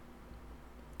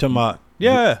 To my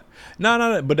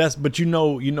no, but you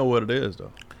know what it is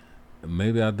though.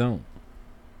 Maybe I don't.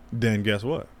 Then guess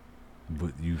what?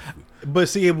 But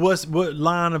see, what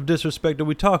line of disrespect are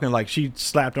we talking? Like she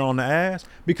slapped her on the ass?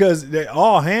 Because they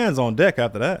all hands on deck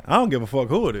after that. I don't give a fuck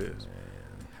who it is.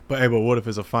 But what if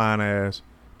it's a fine ass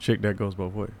chick that goes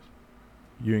both ways?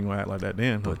 You ain't gonna act like that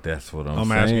then. But that's what I'm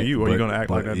saying. I'm asking you, are you gonna act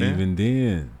like that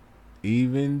then?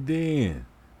 Even then,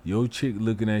 your chick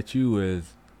looking at you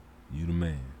as you the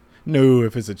man. No,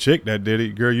 if it's a chick that did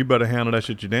it, girl, you better handle that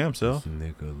shit your damn self. This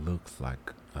nigga looks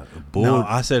like a bull. No,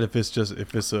 I said if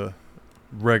it's a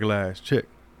regular ass chick.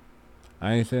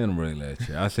 I ain't saying a regular ass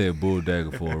chick. I said bull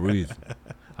dagger for a reason.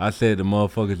 I said the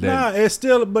motherfuckers that. Nah,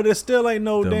 it still ain't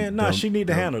no damn. Nah, she need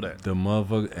to handle that. The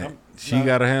motherfucker, she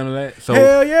gotta handle that. So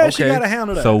hell yeah, she gotta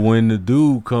handle that. So when the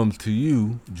dude comes to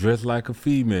you dressed like a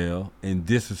female and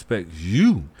disrespects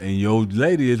you, and your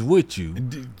lady is with you,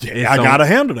 I gotta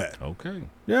handle that. Okay.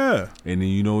 Yeah. And then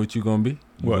you know what you gonna be?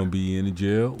 You're gonna be in the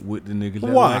jail with the niggas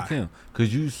that like him.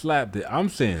 Cause you slapped it. I'm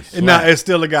saying slap. Nah, it's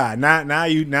still a guy. Now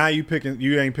you picking,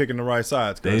 you ain't picking the right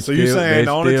sides. So you saying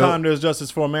the only time there's justice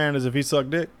for a man is if he suck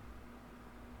dick?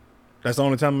 That's the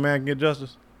only time a man can get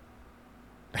justice?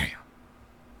 Damn.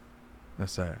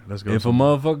 That's sad. Let's go. If a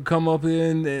motherfucker come up here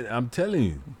and I'm telling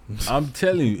you,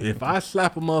 if I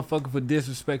slap a motherfucker for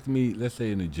disrespecting me, let's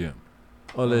say in the gym,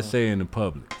 or let's say in the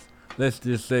Publix, let's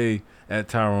just say at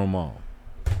Tyrone Mall,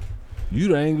 you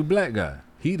the angry black guy.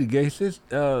 He the gay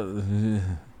sister.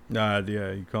 Nah,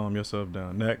 yeah, you calm yourself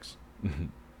down. Next.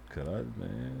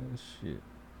 Man, shit.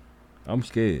 I'm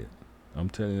scared. I'm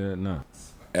telling you that now.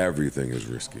 Everything is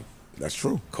risky. That's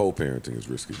true. Co-parenting is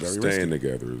risky. Staying risky.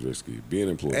 together is risky. Being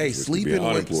employed Hey, is risky. sleeping Being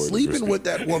unemployed is risky. with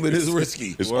that woman is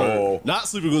risky. It's all. Not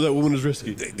sleeping with that woman is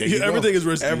risky. Everything is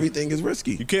risky. Everything is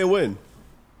risky. You can't win.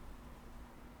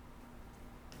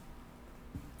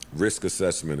 Risk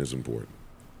assessment is important.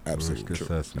 Absolutely. Risk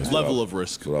assessment. Level of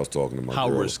risk. That's what I was talking to my How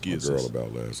girl, risky is this?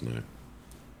 about last night.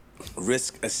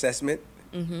 Risk assessment.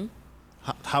 Mm-hmm.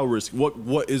 How risky?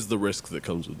 What is the risk that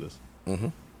comes with this? Mm-hmm.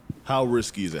 How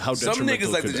risky is it? How Some detrimental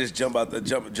niggas like to could just jump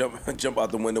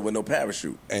out the window with no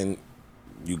parachute. And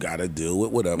you gotta deal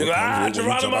with whatever Nigga, comes with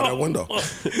when you jump out that window.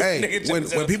 Hey,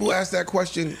 Nigga, when people ask that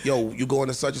question, yo, you going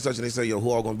to such and such, and they say, yo, who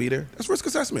all gonna be there? That's risk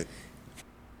assessment.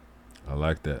 I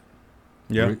like that.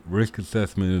 Yeah. Risk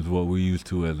assessment is what we used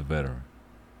to as a veteran.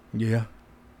 Yeah.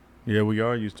 Yeah, we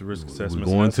are used to risk assessment.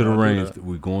 We're going to the range.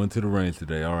 We're going to the range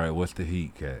today. All right, what's the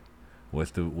heat, cat?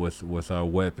 What's our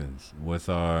weapons? What's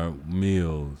our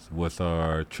meals? What's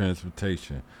our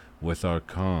transportation? What's our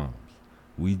comms?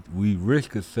 We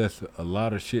risk assess a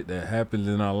lot of shit that happens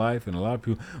in our life, and a lot of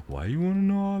people, why you want to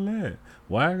know all that?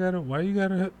 Why you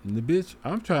gotta the bitch?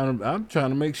 I'm trying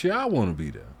to make sure I want to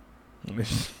be there.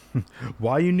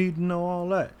 Why you need to know all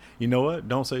that? You know what?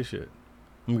 Don't say shit.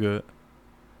 I'm good.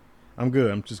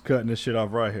 I'm just cutting this shit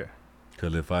off right here.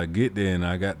 Cause if I get there and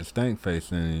I got the stank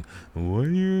face and what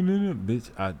you in it, bitch?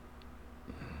 As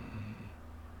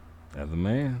a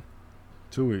man,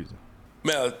 too easy.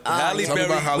 Mel, Halle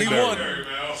Berry,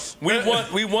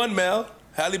 we won, Mel.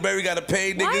 Halle Berry got to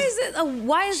pay niggas.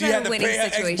 Why is she that had a to winning pay her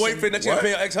situation? ex-boyfriend that she had to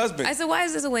pay her ex-husband. I said, why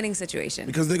is this a winning situation?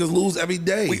 Because niggas lose every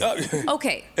day.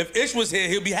 Okay. If Ish was here,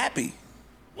 he'll be happy.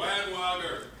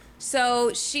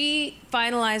 So she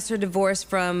finalized her divorce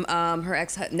from her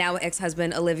now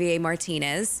ex-husband Olivier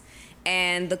Martinez,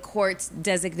 and the courts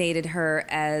designated her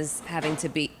as having to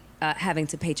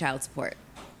pay child support.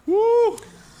 Woo!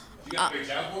 She got to pay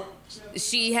child support?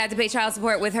 She had to pay child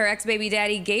support with her ex-baby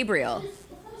daddy Gabriel.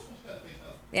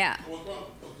 Yeah.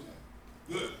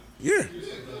 Yeah.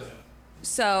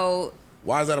 So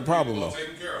Why is that a problem though?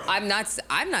 I'm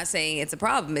not saying it's a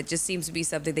problem. It just seems to be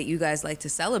something that you guys like to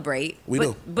celebrate. We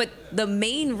do. But the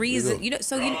main reason, do. you know,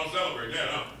 so you. Don't celebrate that,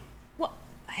 huh? Well,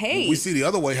 hey. We see the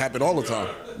other way happen all the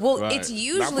time. Well, it's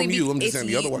usually Not from you. I'm just saying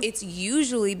the other way. It's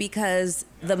usually because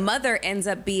the mother ends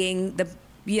up being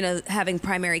having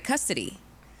primary custody.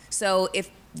 So if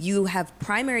you have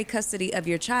primary custody of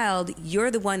your child,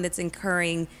 you're the one that's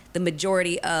incurring the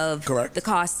majority of the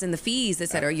costs and the fees, et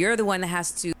cetera. You're the one that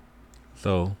has to.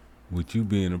 So, with you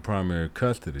being in primary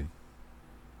custody,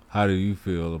 how do you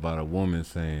feel about a woman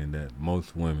saying that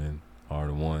most women are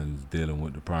the ones dealing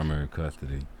with the primary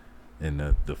custody and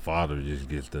the father just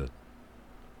gets the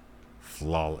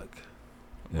frolic?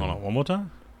 Hold on, one more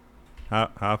time? How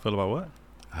I feel about what?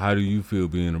 How do you feel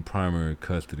being in primary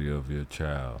custody of your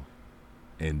child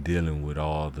and dealing with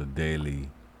all the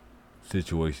daily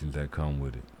situations that come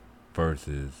with it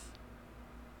versus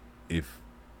if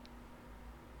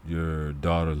your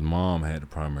daughter's mom had the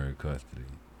primary custody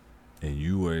and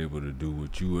you were able to do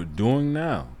what you are doing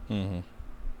now,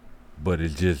 but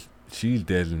it's just she's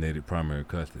designated primary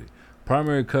custody.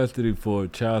 Primary custody for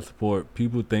child support,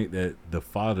 people think that the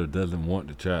father doesn't want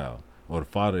the child or the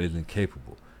father isn't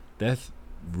capable. That's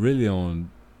really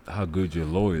on how good your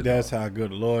lawyers That's are. how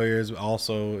good lawyers.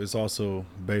 Also, it's also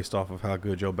based off of how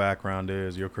good your background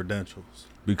is, your credentials.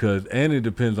 Because, and it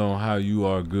depends on how you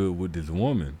are good with this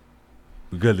woman.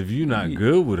 Because if you're not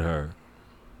good with her,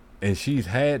 and she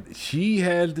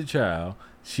has the child,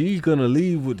 she's gonna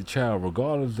leave with the child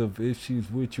regardless of if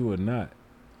she's with you or not.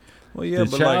 Well, yeah,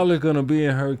 the but child is gonna be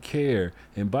in her care,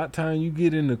 and by the time you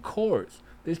get in the courts,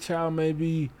 this child may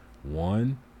be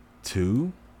 1,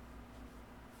 2.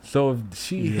 So if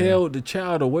she held the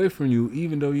child away from you,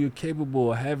 even though you're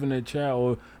capable of having that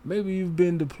child, or maybe you've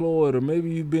been deployed, or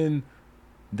maybe you've been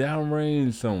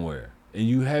downrange somewhere, and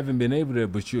you haven't been able to,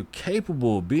 but you're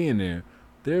capable of being there,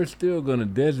 they're still going to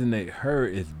designate her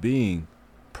as being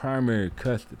primary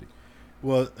custody.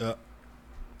 Well,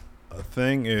 a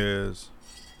thing is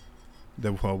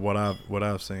that what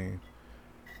I've seen.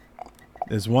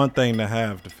 It's one thing to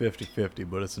have the 50-50,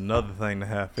 but it's another thing to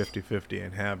have 50-50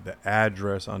 and have the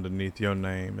address underneath your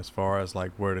name as far as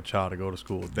like where the child to go to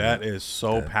school. That is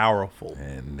so powerful.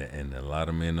 And a lot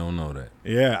of men don't know that.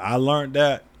 Yeah, I learned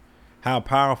that, how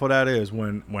powerful that is.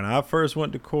 When I first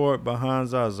went to court behind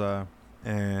Zaza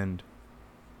and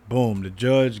boom, the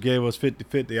judge gave us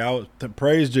 50-50. I was,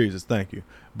 praise Jesus, thank you.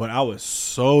 But I was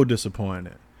so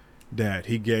disappointed that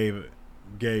he gave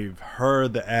her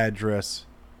the address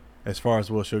as far as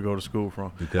where she'll go to school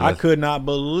from. Because I could not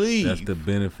believe that's the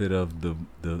benefit of the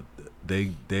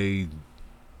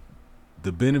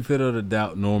benefit of the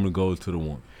doubt normally goes to the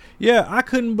woman. Yeah, I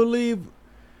couldn't believe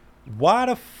why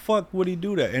the fuck would he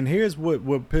do that. And here's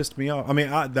what pissed me off. I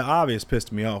mean, the obvious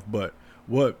pissed me off, but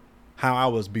how I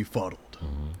was befuddled.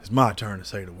 It's my turn to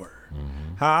say the word.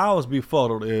 How I was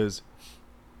befuddled is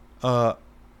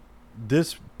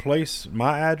this place,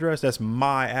 my address, that's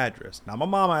my address. Not my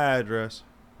mama address.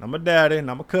 Not my daddy,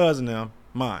 not my cousin, them,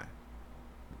 mine.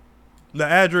 The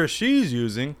address she's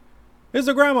using is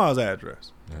her grandma's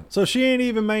address. Yeah. So she ain't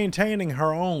even maintaining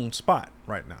her own spot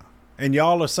right now. And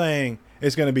y'all are saying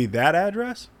it's going to be that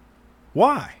address?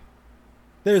 Why?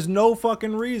 There's no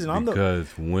fucking reason.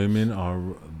 Because women are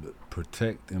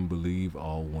protect and believe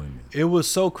all women. It was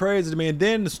so crazy to me. And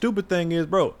then the stupid thing is,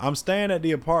 bro, I'm staying at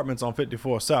the apartments on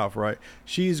 54 South, right?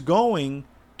 She's going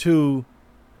to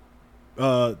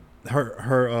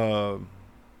her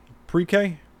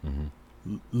pre-K,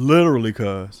 literally,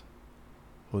 cuz,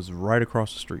 was right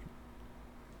across the street.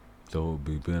 So it would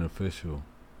be beneficial.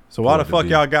 So why the fuck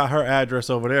y'all got her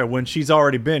address over there when she's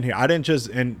already been here? I didn't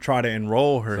just try to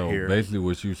enroll her here. So basically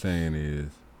what you're saying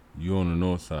is you on the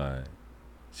north side,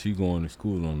 she going to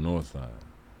school on the north side,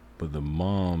 but the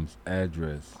mom's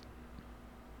address.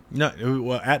 No,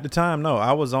 well, at the time, no.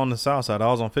 I was on the south side. I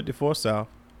was on 54 South.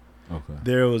 Okay.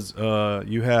 There was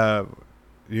you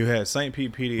had St.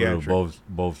 Pete Pediatrics.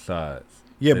 Both sides.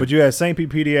 Yeah, but you had St. Pete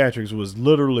Pediatrics was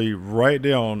literally right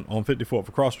there on 54th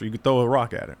across the street. You could throw a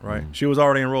rock at it, right? She was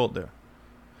already enrolled there.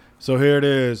 So here it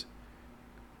is.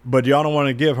 But y'all don't want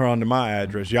to give her under my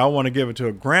address. Y'all want to give it to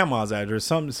her grandma's address,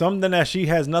 something that she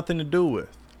has nothing to do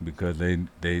with. Because they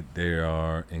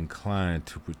are inclined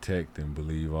to protect and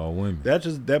believe all women.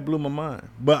 That blew my mind.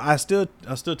 But I still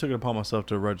took it upon myself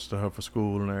to register her for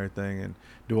school and everything and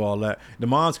do all that. The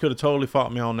moms could have totally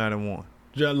fought me on that and won.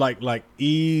 Just like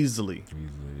easily.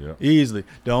 Easily.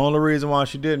 The only reason why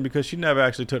she didn't, because she never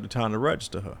actually took the time to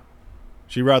register her.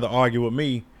 She'd rather argue with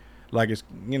me like it's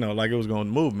like it was going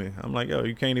to move me. I'm like, yo,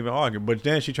 you can't even argue. But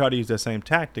then she tried to use that same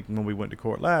tactic when we went to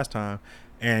court last time.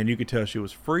 And you could tell she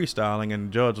was freestyling, and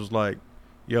the judge was like,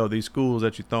 yo, these schools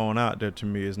that you're throwing out there to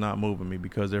me is not moving me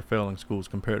because they're failing schools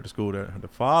compared to the school that the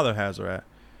father has her at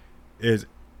is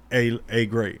a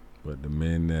grade. But the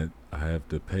men that have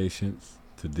the patience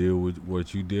to deal with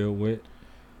what you deal with,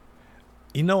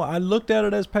 you know, I looked at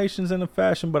it as patience in a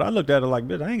fashion, but I looked at it like,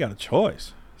 bitch, I ain't got a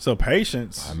choice. So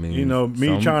patience, I mean, you know,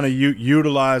 me trying to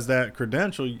utilize that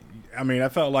credential, I mean, I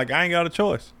felt like I ain't got a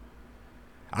choice.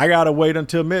 I got to wait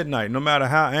until midnight. No matter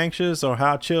how anxious or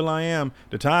how chill I am,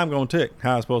 the time going to tick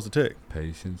how it's supposed to tick.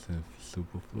 Patience and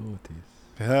superfluities.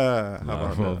 How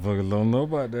about that? Motherfuckers don't know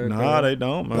about that. Nah, they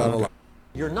don't, man.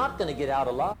 You're not going to get out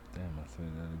alive. Damn, I said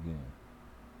that again.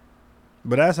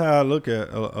 But that's how I look at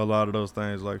a lot of those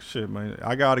things. Like, shit, man,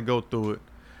 I got to go through it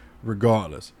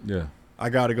regardless. Yeah. I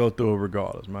got to go through it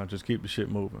regardless, man. Just keep the shit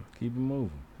moving. Keep it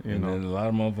moving. You and know? then a lot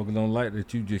of motherfuckers don't like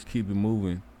that you just keep it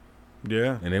moving.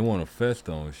 Yeah. And they want to fest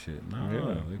on shit. Nah,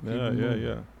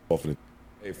 Yeah. Often,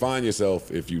 hey, find yourself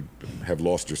if you have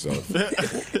lost yourself.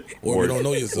 Or if you don't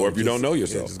know yourself. Or if you don't know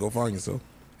yourself. Yeah, just go find yourself.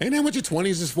 Ain't that what your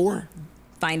 20s is for?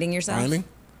 Finding yourself. Finding?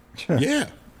 Yeah.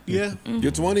 Yeah.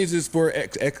 Your 20s is for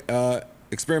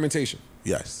experimentation.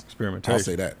 Yes. Experimentation. I'll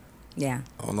say that. Yeah.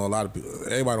 I don't know a lot of people.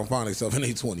 Everybody don't find themselves in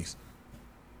their 20s.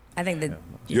 I think that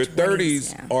Your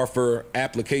 30s are for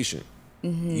application.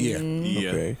 Yeah.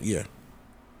 Okay. Yeah.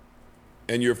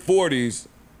 And your 40s,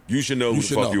 you should know who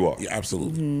the fuck you are. Yeah,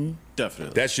 absolutely.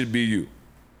 Definitely. That should be you.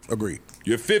 Agreed.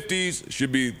 Your 50s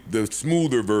should be the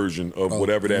smoother version of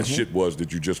whatever that shit was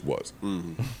that you just was.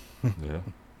 Yeah.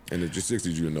 And at your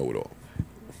 60s, you know it all.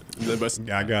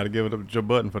 I got to give it up to Joe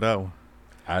Budden for that one.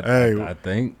 I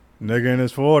think. Nigga in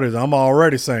his 40s, I'm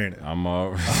already saying it. I'm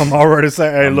already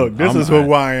saying, hey, look, this is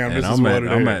who I am. This is what it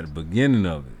is. I'm at the beginning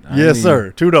of it. Yes,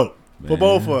 sir. Too dope. For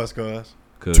both of us, cuz.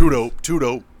 Too dope. Too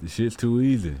dope. The shit's too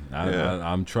easy.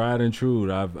 I'm tried and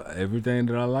true. Everything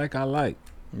that I like.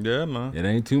 Yeah, man. It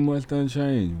ain't too much done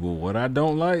changed. But what I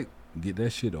don't like, get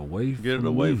that shit away from me. Get it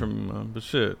away from me, man. But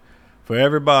shit, for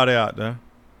everybody out there,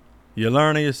 you're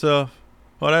learning yourself.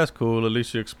 Well, that's cool. At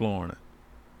least you're exploring it.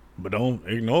 But don't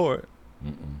ignore it.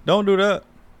 Don't do that.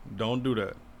 Don't do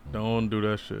that. Don't do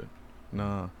that shit.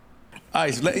 Nah. All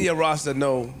right, so letting your roster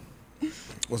know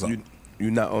what's up.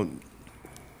 You're not on.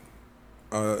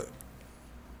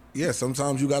 Yeah,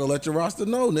 sometimes you gotta let your roster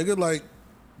know, nigga. Like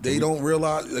they don't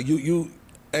realize, like you.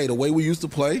 Hey, the way we used to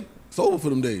play, it's over for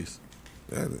them days.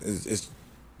 Yeah, it's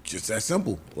just that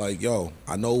simple. Like, yo,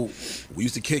 I know we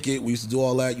used to kick it, we used to do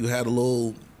all that. You had a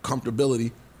little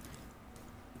comfortability.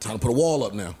 Time to put a wall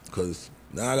up now, cause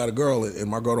now I got a girl and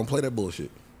my girl don't play that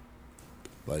bullshit.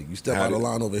 Like you step out of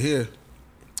line over here.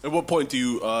 At what point do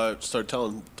you start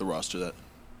telling the roster that?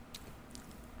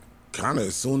 Kind of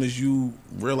as soon as you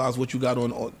realize what you got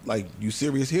on, like you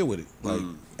serious here with it. Like,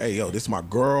 hey, yo, this is my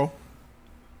girl.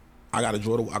 I gotta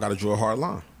draw a hard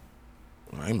line.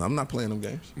 I'm not playing them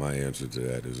games. My answer to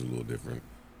that is a little different.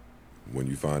 When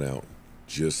you find out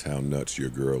just how nuts your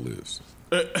girl is.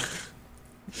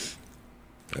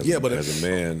 As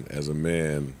a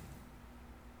man,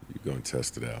 you're gonna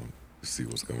test it out, see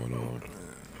what's going on.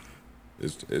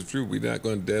 It's true. We're not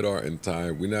gonna dead our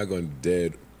entire. We're not gonna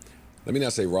dead. Let me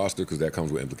not say roster because that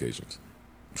comes with implications.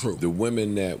 True. The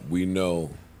women that we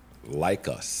know like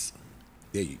us.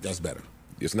 Yeah, that's better.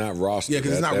 It's not roster. Yeah,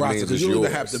 because it's not roster. Because you don't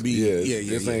even have to be.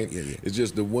 Yeah. It's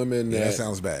just the women that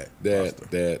sounds bad.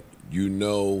 That you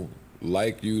know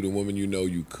like you, the women you know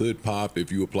you could pop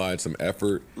if you applied some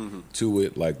effort to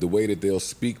it. Like the way that they'll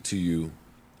speak to you,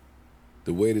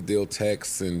 the way that they'll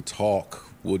text and talk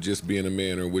will just be in a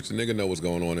manner in which the nigga know what's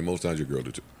going on, and most times your girl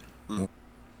do too.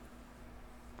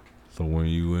 So when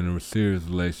you in a serious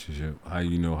relationship, how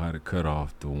you know how to cut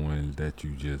off the ones that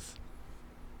you just,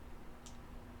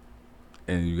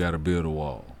 and you got to build a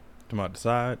wall. Talking about the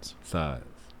sides?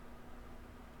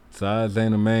 Sides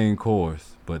ain't the main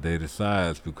course, but they the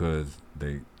sides because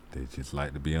they just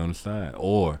like to be on the side,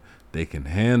 or they can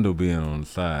handle being on the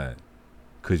side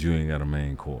because you ain't got a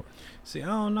main course. See, I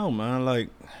don't know, man. Like,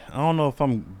 I don't know if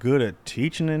I'm good at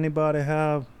teaching anybody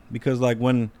how, because like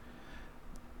when,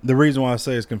 the reason why I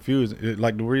say it's confused, the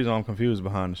reason I'm confused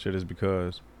behind the shit is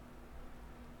because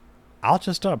I'll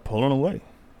just start pulling away.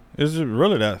 It's just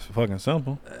really that fucking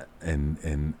simple.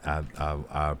 And I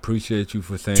appreciate you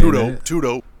for saying Too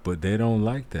dope. But they don't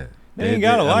like that. They ain't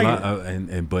gotta like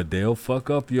it. But they'll fuck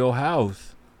up your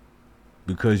house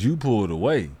because you pulled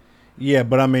away. Yeah,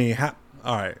 but I mean,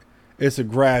 all right. It's a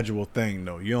gradual thing,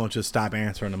 though. You don't just stop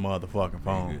answering the motherfucking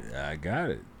phone. I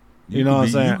got it. You know what I'm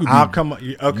saying? I'll come.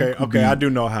 Okay. I do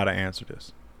know how to answer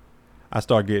this. I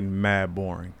start getting mad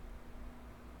boring.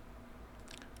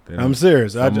 I'm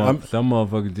serious. Some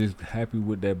motherfuckers just happy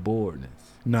with that boredness.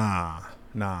 Nah.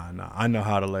 I know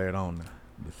how to lay it on there.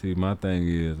 But see, my thing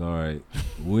is, all right,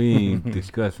 we ain't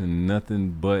discussing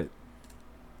nothing but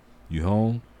you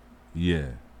home? Yeah.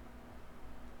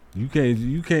 You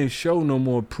can't show no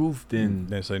more proof than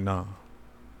they say nah.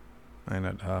 I ain't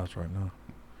at the house right now.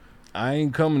 I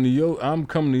ain't coming to I'm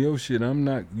coming to your shit.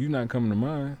 You not coming to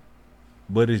mine.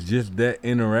 But it's just that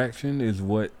interaction is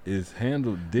what is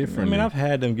handled differently. I mean, I've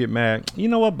had them get mad. You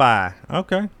know what? Bye.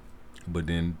 Okay. But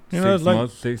then You know,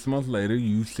 6 months later,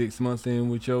 you 6 months in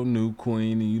with your new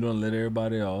queen, and you don't let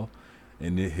everybody off,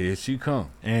 and then here she come.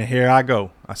 And here I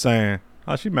go. I saying,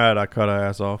 oh, she mad I cut her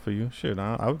ass off for you. Shit,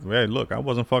 hey, look, I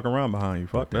wasn't fucking around behind you.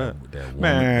 Fuck that. That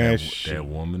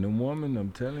woman and woman,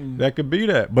 I'm telling you. That could be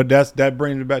that. But that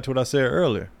brings me back to what I said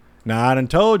earlier. Now, I done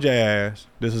told your ass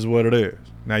this is what it is.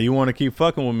 Now, you want to keep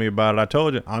fucking with me about it. I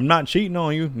told you, I'm not cheating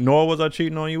on you, nor was I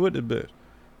cheating on you with this bitch.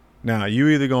 Now, you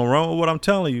either going to run with what I'm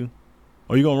telling you,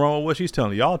 or you going to run with what she's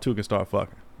telling you. Y'all two can start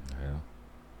fucking. Yeah.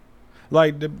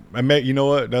 Like, you know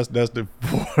what? That's the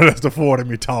Ford of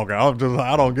me talking.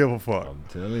 I don't give a fuck.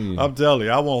 I'm telling you.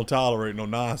 I won't tolerate no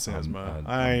nonsense, man.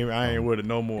 I ain't with it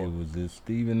no more. It was this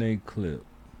Stephen A. clip.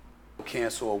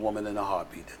 Cancel a woman in a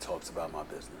heartbeat that talks about my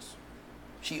business.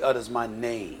 She utters my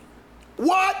name.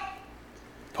 What?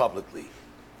 Publicly.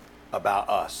 About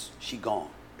us. She gone.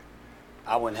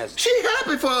 I wouldn't hesitate. She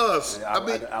happy for us. I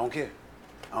don't care.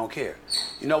 I don't care.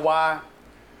 You know why?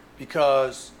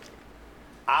 Because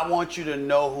I want you to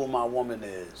know who my woman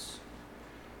is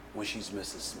when she's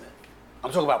Mrs. Smith.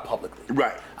 I'm talking about publicly.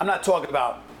 Right. I'm not talking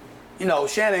about,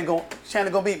 Shannon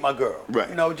gonna meet my girl.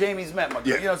 Right. Jamie's met my girl.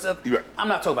 Yeah. You know what I'm saying? Right. I'm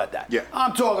not talking about that. Yeah.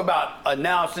 I'm talking about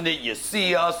announcing it, you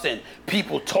see us and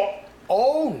people talk.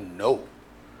 Oh no.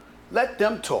 Let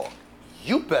them talk.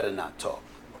 You better not talk.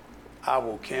 I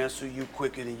will cancel you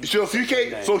quicker than you. So she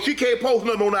can't post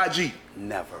nothing on IG.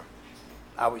 Never.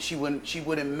 She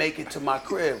wouldn't make it to my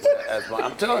crib.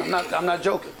 I'm telling you, I'm not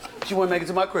joking. She wouldn't make it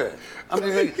to my crib.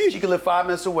 She could live 5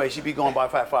 minutes away. She'd be gone by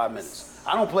 5 minutes.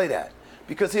 I don't play that.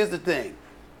 Because here's the thing.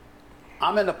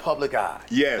 I'm in the public eye.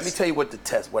 Yes. Let me tell you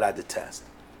what I detest.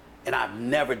 And I've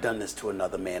never done this to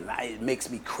another man. It makes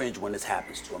me cringe when this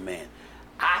happens to a man.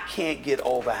 I can't get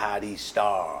over how these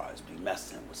stars be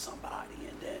messing with somebody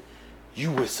and then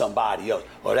you with somebody else.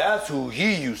 Oh, that's who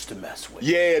he used to mess with.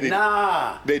 Yeah, they do.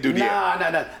 Nah.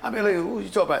 I mean, like, who you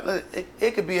talking about?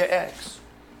 It could be an ex.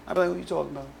 I be like, who you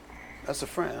talking about? That's a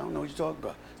friend. I don't know what you talking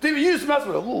about. Stevie, you used to mess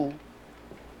with her. Who?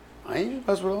 I ain't used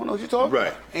to mess with her. I don't know what you talking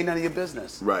about. Ain't none of your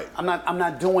business. Right. I'm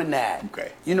not doing that.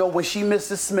 Okay. When she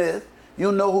Mrs. Smith,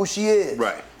 you'll know who she is.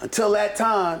 Right. Until that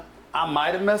time, I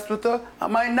might have messed with her. I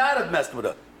might not have messed with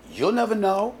her. You'll never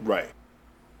know. Right.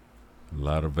 A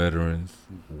lot of veterans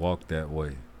walk that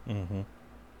way. Mm-hmm.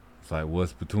 It's like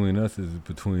what's between us is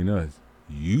between us.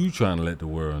 You trying to let the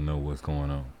world know what's going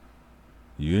on.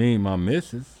 You ain't my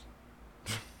missus.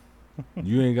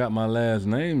 You ain't got my last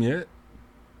name yet.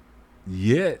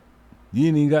 You ain't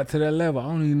even got to that level. I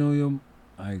don't even know your...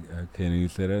 I can't even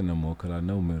say that no more because I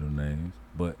know middle names.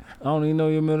 But I don't even know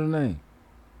your middle name.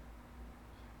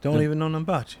 Don't even know nothing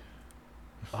about you.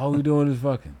 All we doing is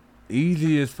fucking.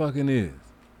 Easy as fucking is.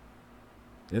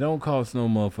 It don't cost no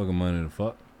motherfucking money to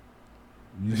fuck.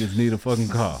 You just need a fucking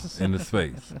car in the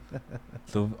space.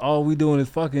 So all we doing is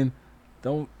fucking.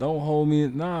 Don't hold me.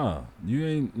 Nah, you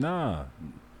ain't. Nah.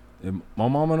 If my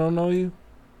mama don't know you.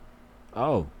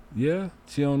 Oh yeah,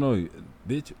 she don't know you,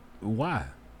 bitch. Why?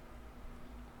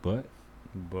 But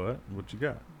what you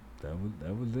got? That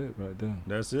was it right there.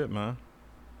 That's it, man.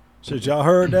 Shit, y'all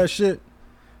heard that shit?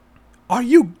 Are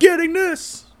you getting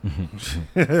this?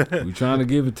 We trying to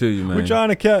give it to you, man. We trying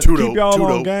to keep y'all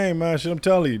on game, man. Shit, I'm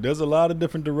telling you, there's a lot of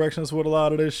different directions with a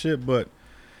lot of this shit, but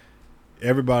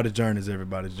everybody's journey is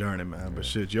everybody's journey, man. Yeah. But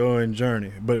shit, you're in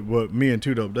journey. But what me and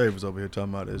 2 Dope Dave was over here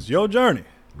talking about is your journey.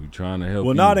 We trying to help.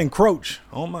 Will not encroach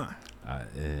on mine.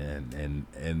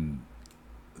 And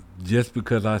just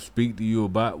because I speak to you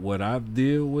about what I've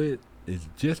dealt with is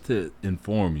just to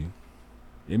inform you.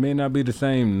 It may not be the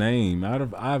same name.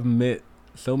 I've met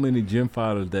so many gym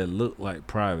fighters that look like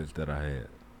privates that I had.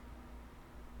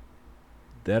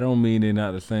 That don't mean they're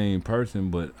not the same person,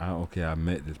 but I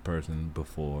met this person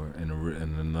before, and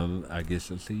another. I guess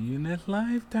I'll see you in this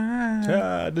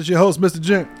lifetime. This your host, Mr.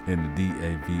 Jink. And the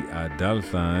DAVI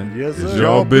 $. Yes, sir. Is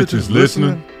y'all bitches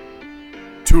listening?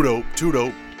 2 Dope.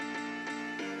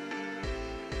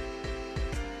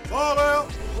 Fall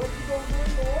out. What you gonna do,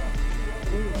 boy?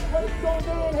 What you gonna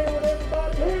do in here with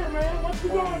everybody here, man? What you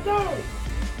gonna do?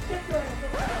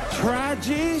 Try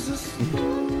Jesus.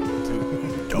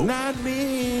 Not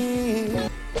me.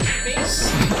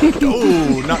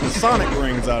 Oh, knock the sonic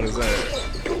rings out his ass.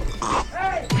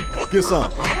 Get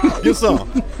some.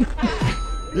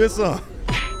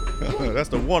 That's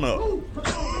the one up.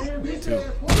 Two.